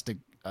domestic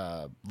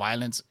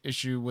violence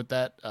issue with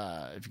that.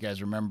 If you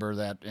guys remember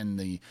that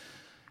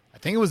I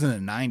think it was in the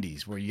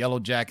 90s, where Yellow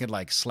Jacket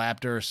like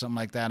slapped her or something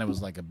like that. It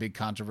was like a big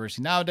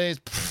controversy.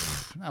 Nowadays,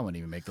 I wouldn't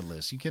even make the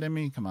list. You kidding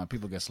me? Come on,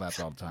 people get slapped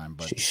all the time.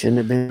 But she shouldn't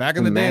have been. Back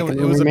in the day,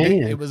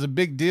 it was a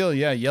big deal.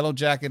 Yeah, Yellow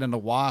Jacket and the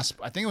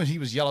Wasp. I think he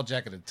was Yellow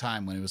Jacket at the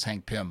time when he was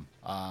Hank Pym.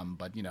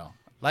 But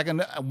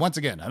once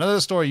again, another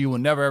story you will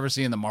never ever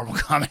see in the Marvel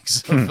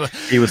comics.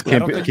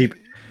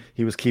 He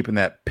He was keeping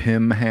that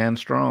Pym hand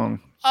strong.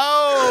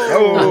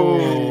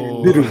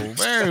 Oh,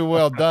 very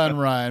well done,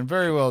 Ryan.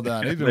 Very well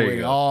done. He's been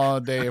waiting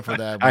all day for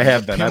that. I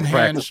have been. I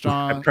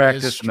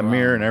practiced in the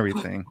mirror and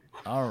everything.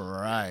 All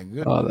right.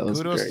 Good.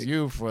 Kudos to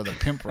you for the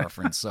pimp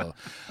reference. So,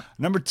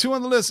 number 2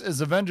 on the list is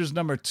Avengers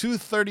number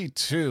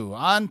 232.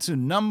 On to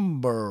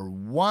number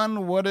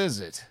 1. What is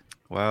it?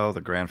 Well,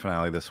 the grand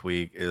finale this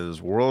week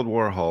is World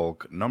War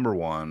Hulk number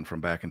 1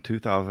 from back in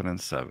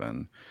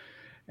 2007.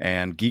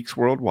 And Geeks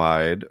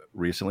Worldwide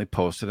recently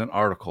posted an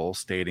article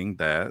stating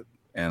that,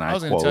 and I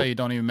was going to tell you,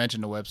 don't even mention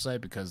the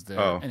website because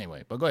they're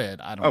anyway, but go ahead.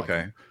 I don't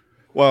Okay.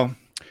 Well,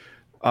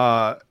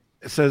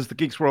 it says the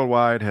Geeks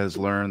Worldwide has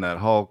learned that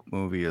Hulk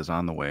movie is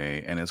on the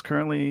way and is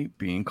currently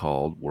being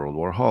called World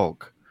War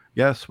Hulk.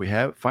 Yes, we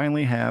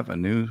finally have a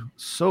new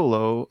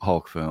solo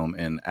Hulk film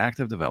in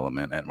active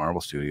development at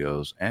Marvel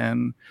Studios,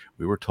 and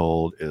we were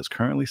told it is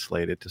currently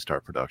slated to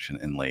start production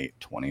in late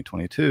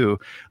 2022,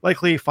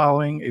 likely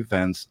following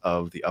events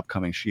of the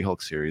upcoming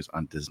She-Hulk series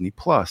on Disney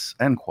Plus,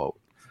 end quote.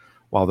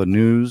 While the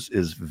news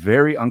is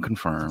very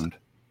unconfirmed,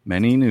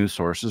 many news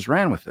sources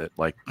ran with it,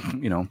 like,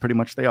 pretty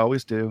much they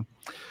always do.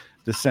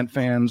 This sent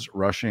fans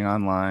rushing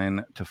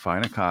online to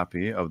find a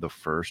copy of the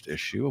first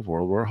issue of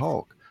World War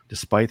Hulk,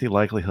 despite the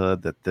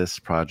likelihood that this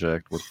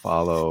project would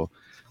follow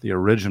the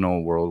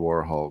original World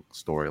War Hulk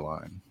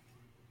storyline.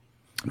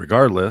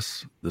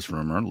 Regardless, this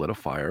rumor lit a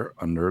fire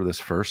under this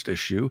first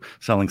issue,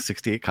 selling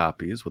 68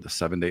 copies with a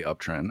 7-day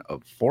uptrend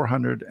of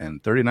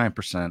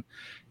 439%,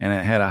 and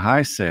it had a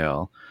high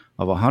sale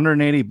of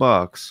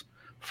 $180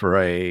 for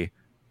a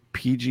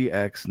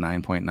PGX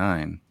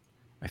 9.9.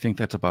 I think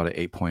that's about an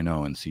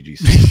 8.0 in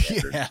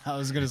CGC. Yeah, I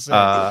was going to say.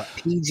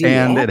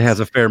 And it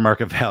has a fair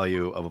market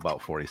value of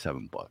about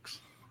 $47.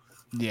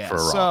 Yeah, for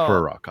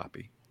a raw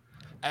copy.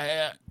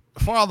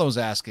 For all those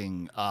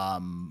asking,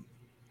 so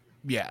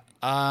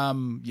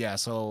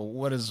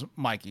what does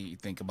Mikey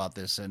think about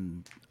this?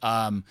 And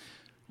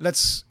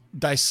let's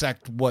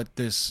dissect what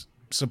this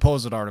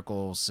supposed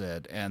article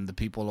said and the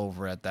people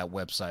over at that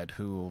website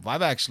who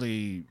I've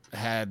actually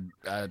had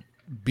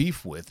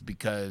beef with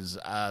because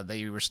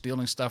they were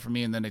stealing stuff from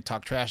me and then they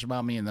talked trash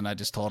about me and then I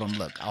just told them,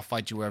 look, I'll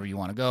fight you wherever you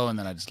want to go, and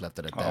then I just left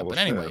it at that. But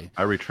anyway,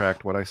 I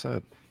retract what I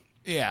said.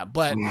 Yeah,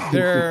 but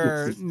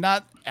they're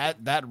not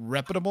at that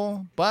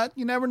reputable, but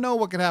you never know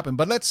what could happen.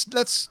 But let's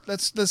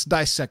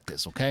dissect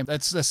this, okay?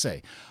 Let's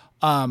say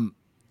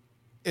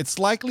it's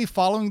likely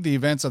following the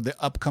events of the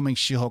upcoming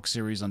She-Hulk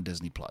series on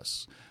Disney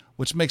Plus,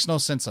 which makes no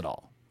sense at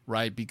all,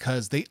 right?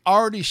 Because they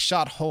already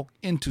shot Hulk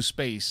into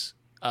space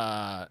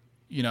at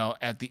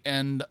the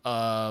end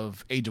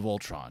of Age of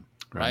Ultron,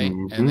 right?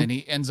 Mm-hmm. And then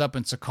he ends up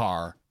in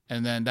Sakaar,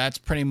 and then that's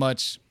pretty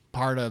much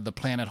part of the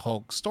Planet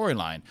Hulk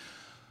storyline.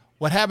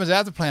 What happens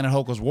after Planet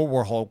Hulk is World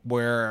War Hulk,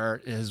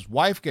 where his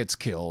wife gets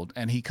killed,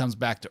 and he comes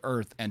back to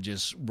Earth and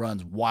just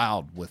runs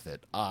wild with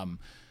it. And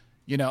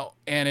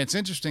it's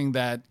interesting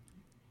that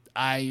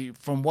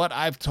from what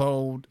I've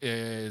told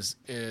is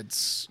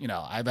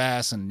I've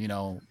asked,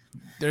 and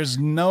there's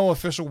no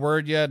official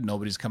word yet.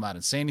 Nobody's come out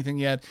and say anything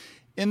yet.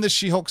 In the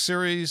She-Hulk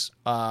series,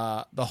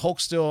 the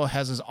Hulk still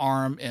has his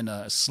arm in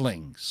a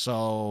sling.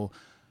 So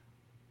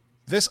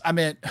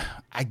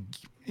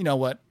you know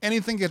what?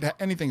 Anything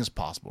is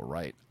possible,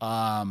 right?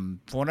 From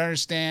what I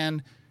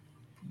understand,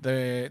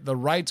 the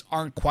rights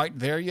aren't quite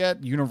there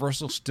yet.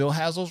 Universal still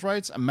has those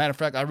rights. As a matter of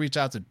fact, I reached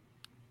out to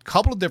a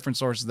couple of different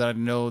sources that I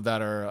know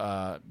that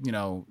are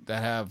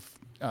that have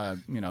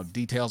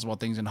details about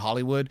things in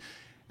Hollywood.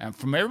 And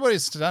from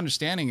everybody's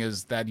understanding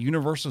is that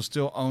Universal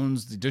still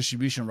owns the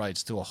distribution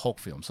rights to a Hulk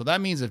film. So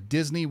that means if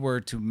Disney were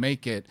to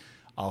make it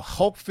a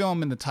Hulk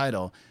film in the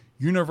title,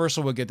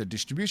 Universal would get the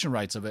distribution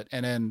rights of it.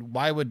 And then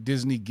why would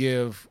Disney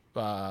give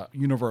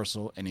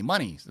Universal any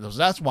money? So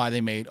that's why they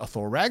made a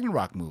Thor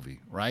Ragnarok movie,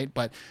 right?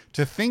 But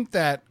to think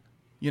that,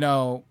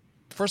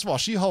 first of all,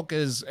 She-Hulk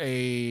is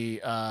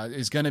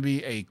going to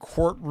be a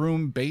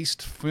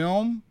courtroom-based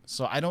film,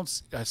 so I don't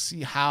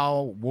see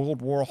how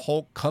World War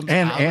Hulk comes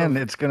out. And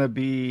it's going to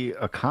be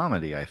a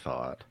comedy, I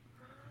thought.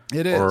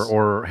 It is.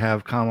 Or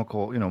have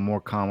comical, more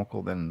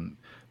comical than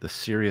the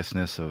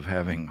seriousness of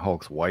having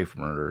Hulk's wife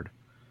murdered.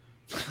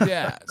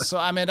 Yeah, so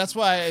that's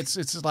why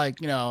it's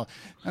like,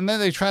 and then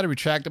they try to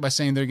retract it by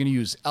saying they're going to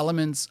use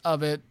elements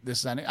of it.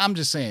 I'm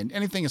just saying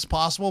anything is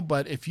possible,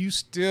 but if you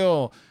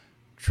still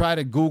try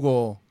to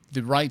Google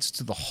the rights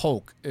to the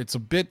Hulk, it's a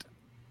bit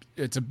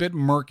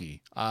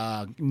murky.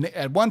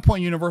 At one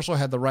point, Universal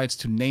had the rights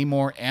to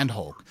Namor and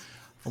Hulk.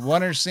 From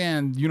what I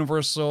understand,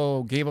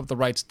 Universal gave up the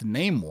rights to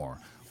Namor,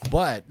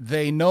 but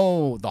they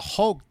know the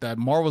Hulk that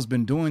Marvel's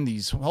been doing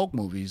these Hulk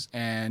movies,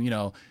 and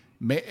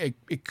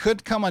it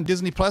could come on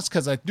Disney Plus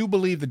because I do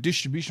believe the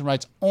distribution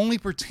rights only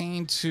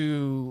pertain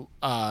to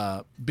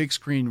big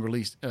screen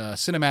release,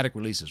 cinematic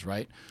releases,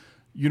 right?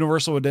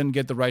 Universal would then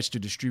get the rights to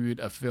distribute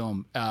a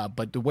film,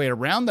 but the way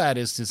around that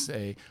is to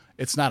say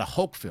it's not a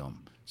Hulk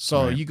film.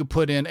 So You could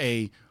put in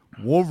a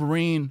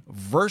Wolverine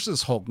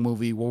versus Hulk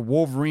movie where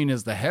Wolverine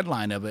is the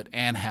headline of it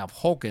and have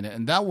Hulk in it,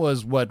 and that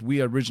was what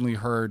we originally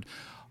heard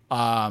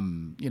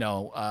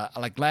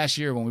Like last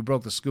year when we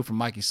broke the scoop from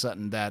Mikey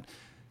Sutton that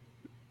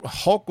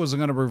Hulk was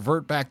going to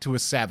revert back to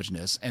his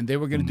savageness, and they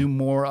were going to do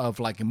more of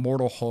like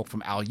Immortal Hulk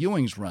from Al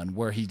Ewing's run,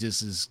 where he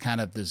just is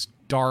kind of this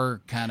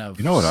dark kind of.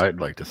 You know what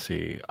I'd like to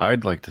see?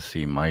 I'd like to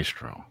see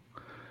Maestro.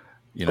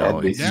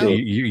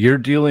 You're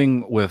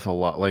dealing with a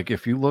lot. Like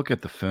if you look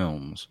at the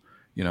films,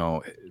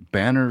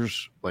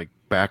 Banner's like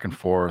back and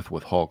forth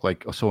with Hulk.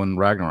 Like so in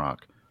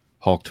Ragnarok,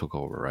 Hulk took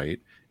over, right?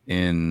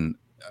 In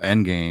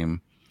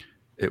Endgame,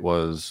 it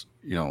was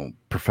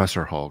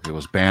Professor Hulk. It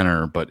was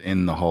Banner, but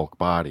in the Hulk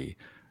body.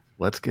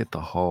 Let's get the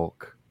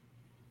Hulk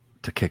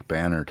to kick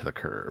Banner to the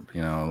curb.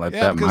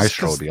 That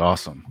Maestro would be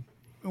awesome.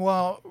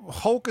 Well,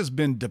 Hulk has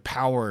been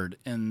depowered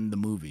in the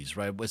movies,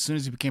 right? As soon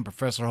as he became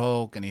Professor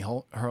Hulk and he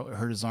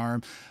hurt his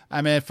arm.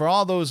 I mean, for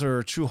all those who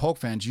are true Hulk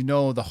fans,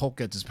 the Hulk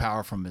gets his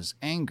power from his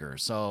anger.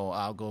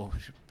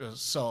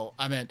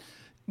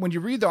 When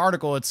you read the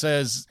article, it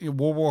says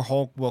World War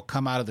Hulk will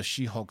come out of the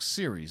She-Hulk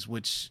series,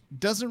 which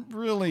doesn't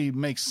really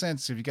make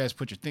sense if you guys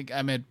put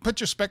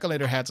your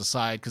speculator hats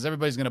aside, because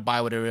everybody's going to buy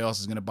what everybody else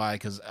is going to buy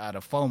because out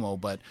of FOMO.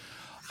 But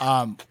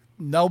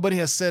nobody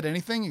has said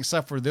anything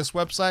except for this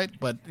website.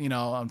 But,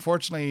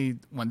 unfortunately,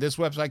 when this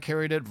website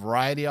carried it,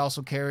 Variety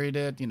also carried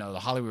it. The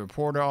Hollywood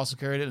Reporter also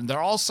carried it. And they're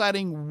all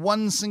citing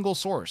one single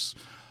source.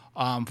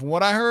 From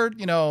what I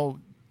heard,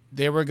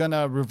 they were going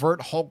to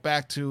revert Hulk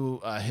back to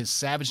his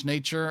savage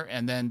nature,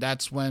 and then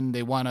that's when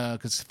they want to,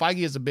 because Feige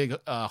is a big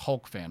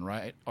Hulk fan,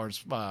 right? Or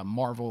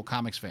Marvel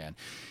Comics fan.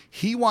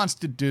 He wants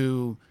to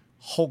do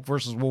Hulk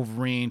versus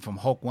Wolverine from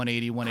Hulk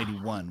 180,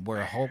 181,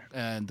 where Hulk,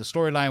 and the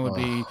storyline would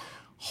be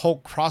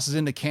Hulk crosses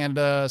into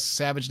Canada,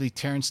 savagely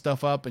tearing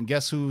stuff up, and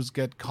guess who's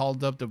get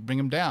called up to bring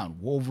him down?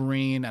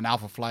 Wolverine and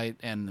Alpha Flight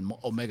and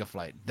Omega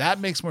Flight. That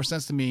makes more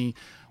sense to me,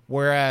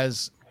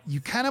 whereas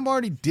you kind of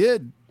already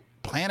did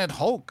Planet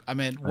Hulk. I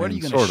mean, where are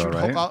you going to shoot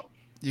Hulk off?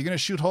 You're going to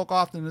shoot Hulk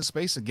off into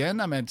space again?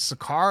 I mean,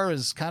 Sakaar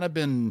has kind of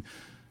been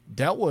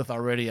dealt with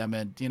already. If you're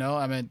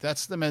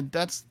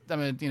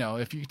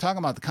talking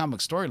about the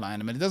comic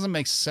storyline, it doesn't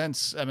make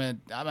sense. I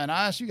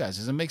ask you guys,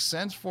 does it make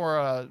sense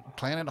for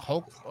Planet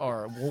Hulk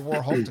or World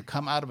War Hulk to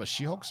come out of a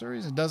She-Hulk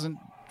series? It doesn't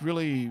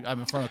really,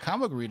 from a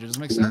comic reader, does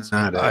it make sense?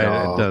 Not at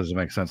all. It doesn't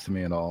make sense to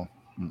me at all.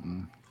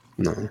 Mm-mm.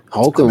 No.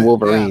 Hulk and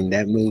Wolverine,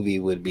 that movie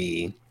would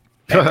be...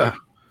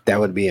 That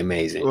would be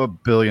amazing.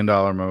 $1 billion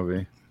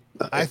movie.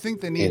 I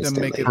think they need to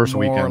make it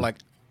more like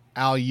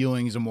Al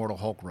Ewing's Immortal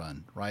Hulk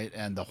run, right?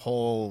 And the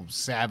whole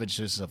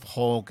savageness of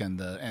Hulk Al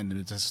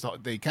Ewing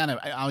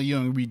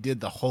redid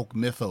the Hulk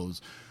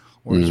mythos,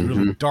 where it's a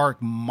really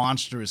dark,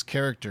 monstrous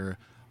character,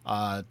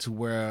 to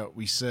where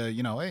we say,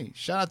 hey,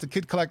 shout out to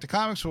Kid Collector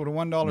Comics for the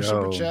 $1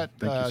 super chat,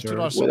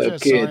 $2 super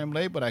chat. Sorry I'm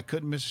late, but I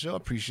couldn't miss the show.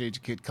 Appreciate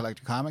you, Kid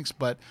Collector Comics,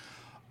 but.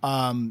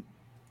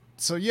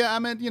 So yeah,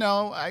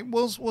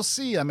 we'll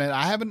see.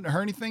 I haven't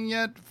heard anything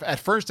yet. At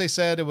first they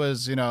said it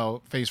was,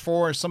 phase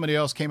 4. Somebody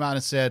else came out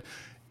and said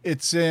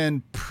it's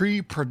in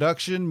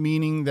pre-production,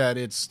 meaning that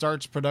it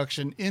starts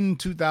production in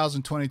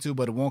 2022,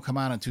 but it won't come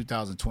out in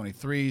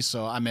 2023.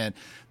 So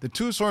the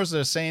two sources that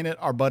are saying it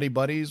are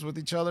buddies with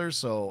each other.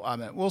 So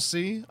we'll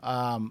see.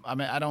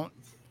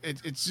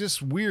 It's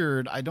just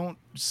weird. I don't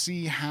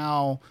see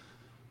how.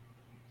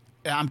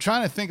 I'm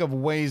trying to think of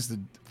ways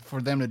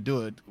for them to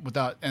do it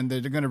without, and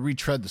they're going to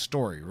retread the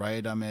story,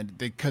 right?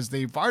 Because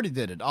they've already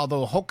did it.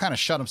 Although Hulk kind of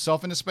shut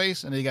himself into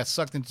space, and then he got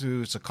sucked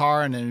into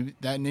Sakaar, and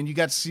then you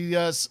got to see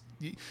us.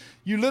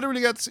 You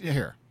literally got to see,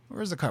 here.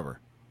 Where's the cover?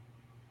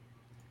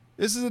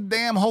 This is the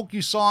damn Hulk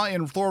you saw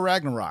in Thor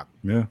Ragnarok.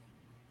 Yeah,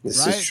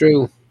 this is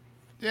true.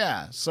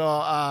 Yeah,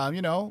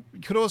 so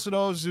kudos to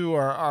those who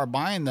are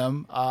buying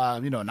them.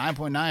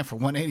 9.9 for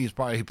 180 is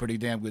probably a pretty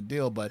damn good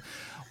deal, but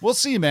we'll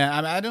see,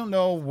 man. I don't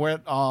know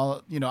what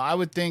all. I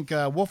would think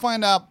we'll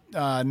find out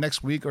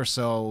next week or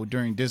so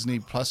during Disney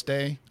Plus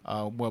Day.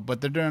 But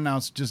they're going to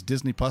announce just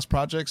Disney Plus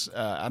projects.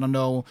 I don't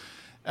know.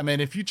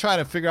 If you try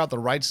to figure out the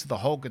rights to the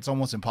Hulk, it's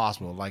almost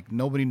impossible. Like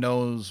nobody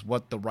knows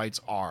what the rights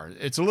are.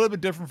 It's a little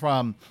bit different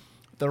from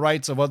the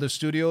rights of other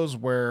studios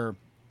where.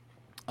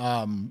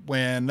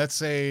 When let's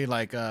say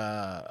like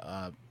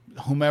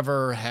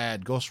whomever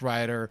had Ghost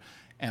Rider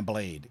and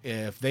Blade,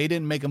 if they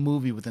didn't make a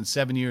movie within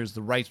 7 years,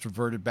 the rights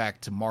reverted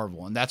back to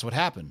Marvel, and that's what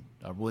happened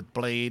with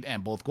Blade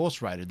and both Ghost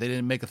Rider. They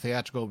didn't make a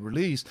theatrical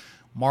release.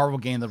 Marvel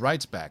gained the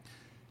rights back.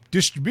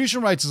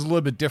 Distribution rights is a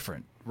little bit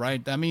different,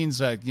 right? That means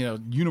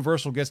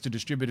Universal gets to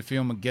distribute a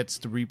film and gets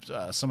to reap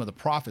some of the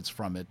profits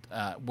from it,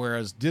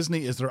 whereas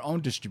Disney is their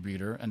own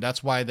distributor, and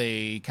that's why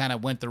they kind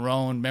of went their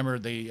own. Remember,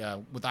 they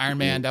with Iron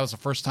Man, that was the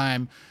first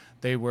time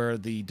they were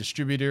the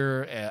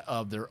distributor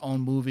of their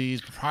own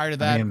movies. Prior to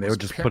that, they would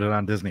just put it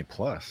on Disney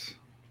Plus.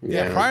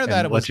 Yeah, prior to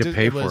that, it was let you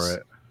pay for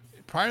it.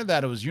 Prior to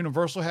that, it was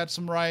Universal had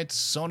some rights,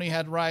 Sony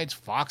had rights,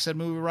 Fox had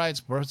movie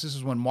rights. This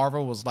is when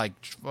Marvel was like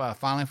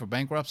filing for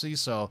bankruptcy.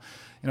 So,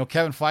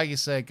 Kevin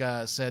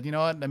Feige said, you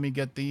know what, let me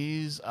get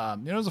these.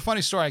 It was a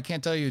funny story. I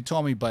can't tell you who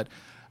told me, but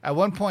at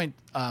one point,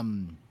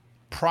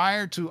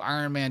 prior to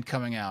Iron Man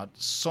coming out,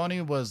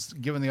 Sony was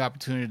given the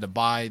opportunity to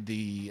buy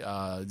the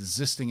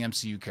existing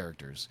MCU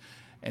characters.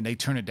 and they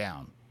turned it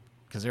down.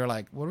 Because they're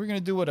like, what are we going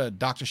to do with a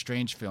Doctor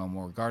Strange film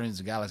or Guardians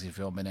of the Galaxy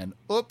film? And then,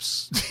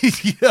 oops,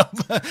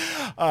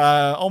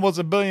 almost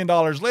 $1 billion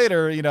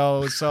later,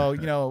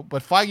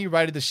 but Feige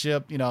righted the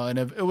ship, and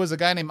if it was a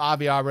guy named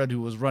Avi Arad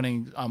who was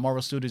running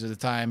Marvel Studios at the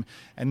time,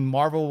 and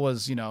Marvel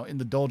was, in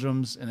the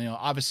doldrums, and,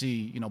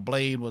 obviously,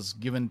 Blade was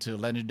given to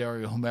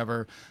Legendary or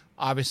whomever.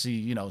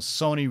 Obviously,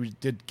 Sony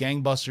did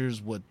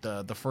gangbusters with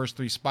the first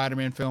 3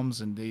 Spider-Man films,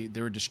 and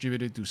they were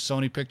distributed through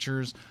Sony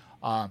Pictures.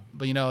 But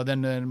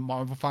then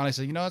Marvel finally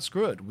said,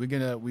 screw it. They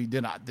did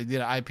an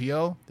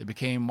IPO. They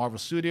became Marvel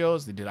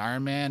Studios. They did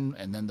Iron Man,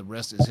 and then the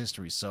rest is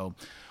history. So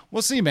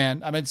we'll see,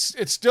 man. I mean,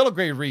 it's still a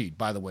great read,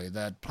 by the way.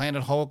 That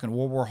Planet Hulk and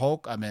World War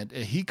Hulk. I mean,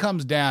 he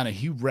comes down and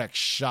he wrecks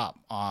shop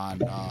on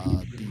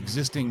the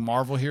existing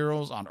Marvel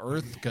heroes on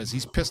Earth because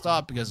he's pissed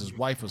off because his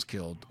wife was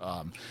killed.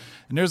 And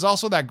there's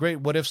also that great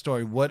what if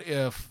story. What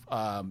if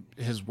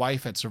his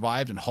wife had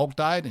survived and Hulk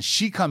died, and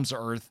she comes to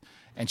Earth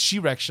and she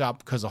wrecked shop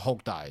because of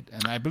Hulk died.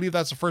 And I believe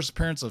that's the first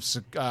appearance of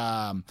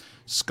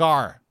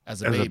Scar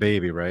as a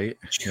baby, right?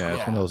 Yeah,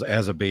 it's one of those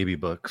as a baby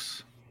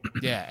books.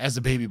 Yeah, as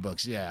a baby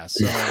books. Yeah.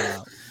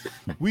 So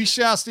we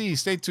shall see.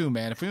 Stay tuned,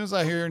 man. If anyone's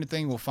out here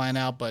anything, we'll find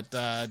out. But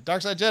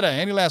Darkside Jedi,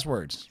 any last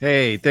words?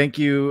 Hey, thank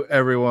you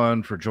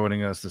everyone for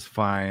joining us this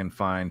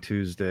fine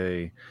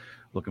Tuesday.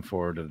 Looking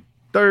forward to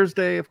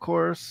Thursday, of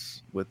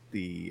course, with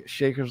the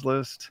Shakers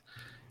list.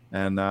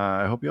 And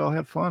I hope you all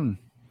had fun.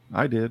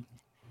 I did.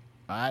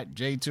 All right,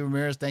 J2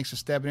 Ramirez, thanks for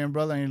stepping in,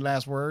 brother. Any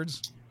last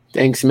words?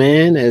 Thanks,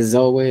 man. As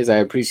always, I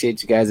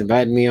appreciate you guys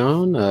inviting me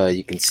on.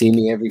 You can see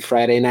me every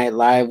Friday night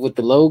live with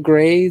the low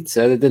grades.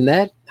 Other than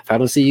that, if I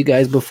don't see you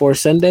guys before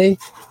Sunday,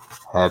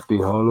 happy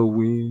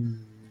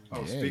Halloween.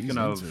 Oh, speaking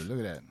of, look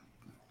at that.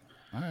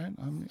 All right,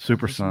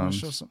 Super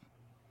Sons.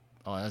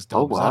 Oh, that's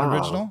dope. Oh, wow. Is that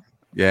original?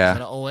 Yeah. Is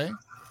that an OA?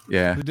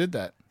 Yeah. Who did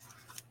that?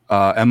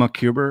 Emma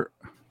Kubert.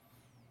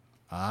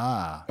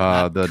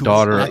 The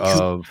daughter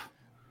of.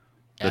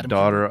 The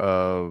daughter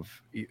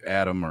of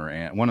Adam or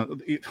Aunt,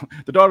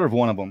 the daughter of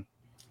one of them.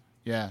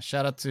 Yeah,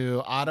 shout out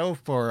to Otto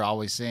for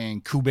always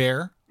saying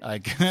Kubert,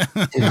 like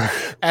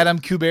Adam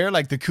Kubert,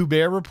 like the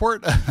Kubert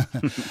Report.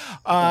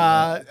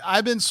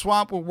 I've been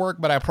swamped with work,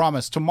 but I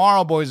promise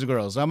tomorrow, boys and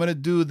girls, I'm going to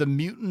do the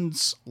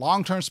Mutants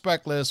long-term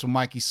spec list with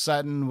Mikey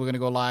Sutton. We're going to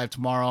go live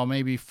tomorrow,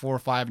 maybe 4 or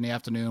 5 in the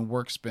afternoon.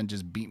 Work's been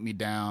just beating me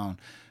down,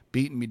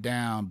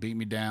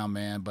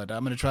 man. But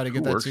I'm going to try to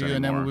get that to you.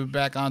 And then we'll be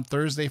back on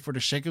Thursday for the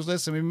Shakers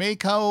list. And we may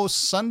go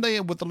Sunday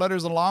with the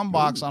Letters of Long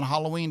Box on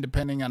Halloween,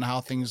 depending on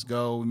how things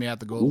go. We may have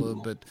to go a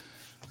little bit.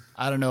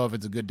 I don't know if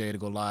it's a good day to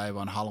go live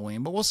on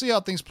Halloween, but we'll see how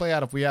things play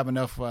out if we have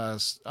enough for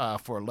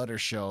a letter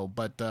show.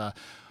 But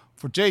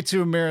for J2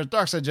 Ramirez,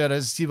 Darkside Jedi,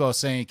 this is TiVo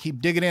saying,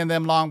 keep digging in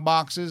them long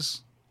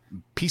boxes.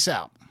 Peace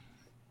out.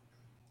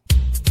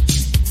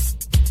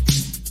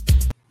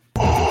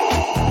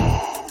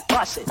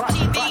 Bust it.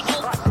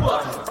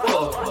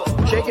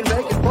 Shake and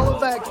bake and pull it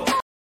back.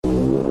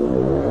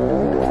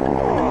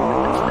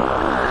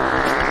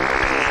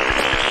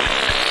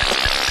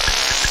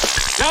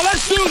 Now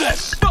let's do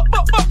this.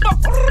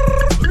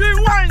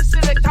 Rewind,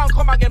 select and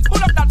come again.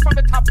 Pull up that from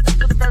the top to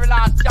the very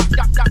last. Jump.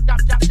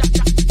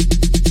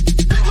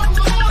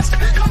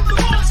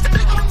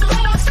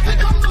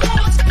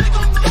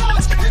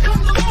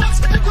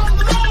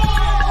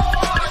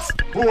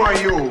 Who are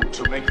you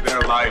to make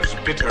their lives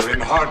bitter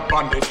in hard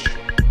bondage?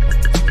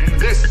 In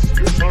this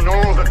you shall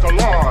know that the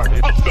Lord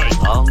is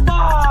faithful. 1,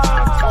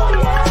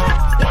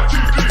 2,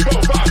 3,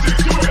 4, 5,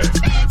 6, do it!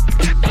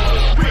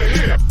 We're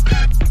here.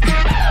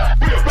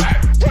 We're back.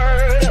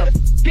 Word up.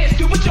 Here's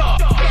to my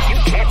job. You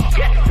can't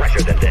get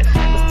fresher than this.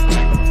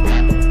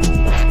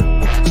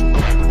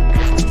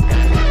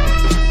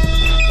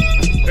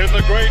 In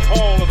the great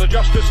hall of the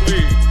Justice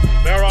League,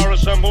 there are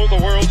assembled the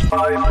world's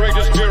 5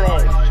 greatest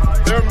heroes.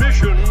 Their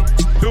mission,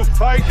 to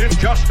fight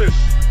injustice,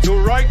 to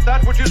right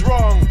that which is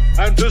wrong,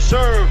 and to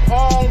serve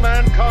all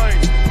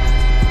mankind.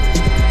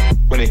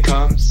 When it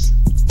comes,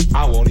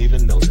 I won't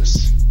even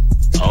notice.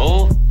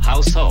 Oh,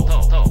 how so?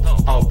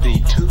 I'll be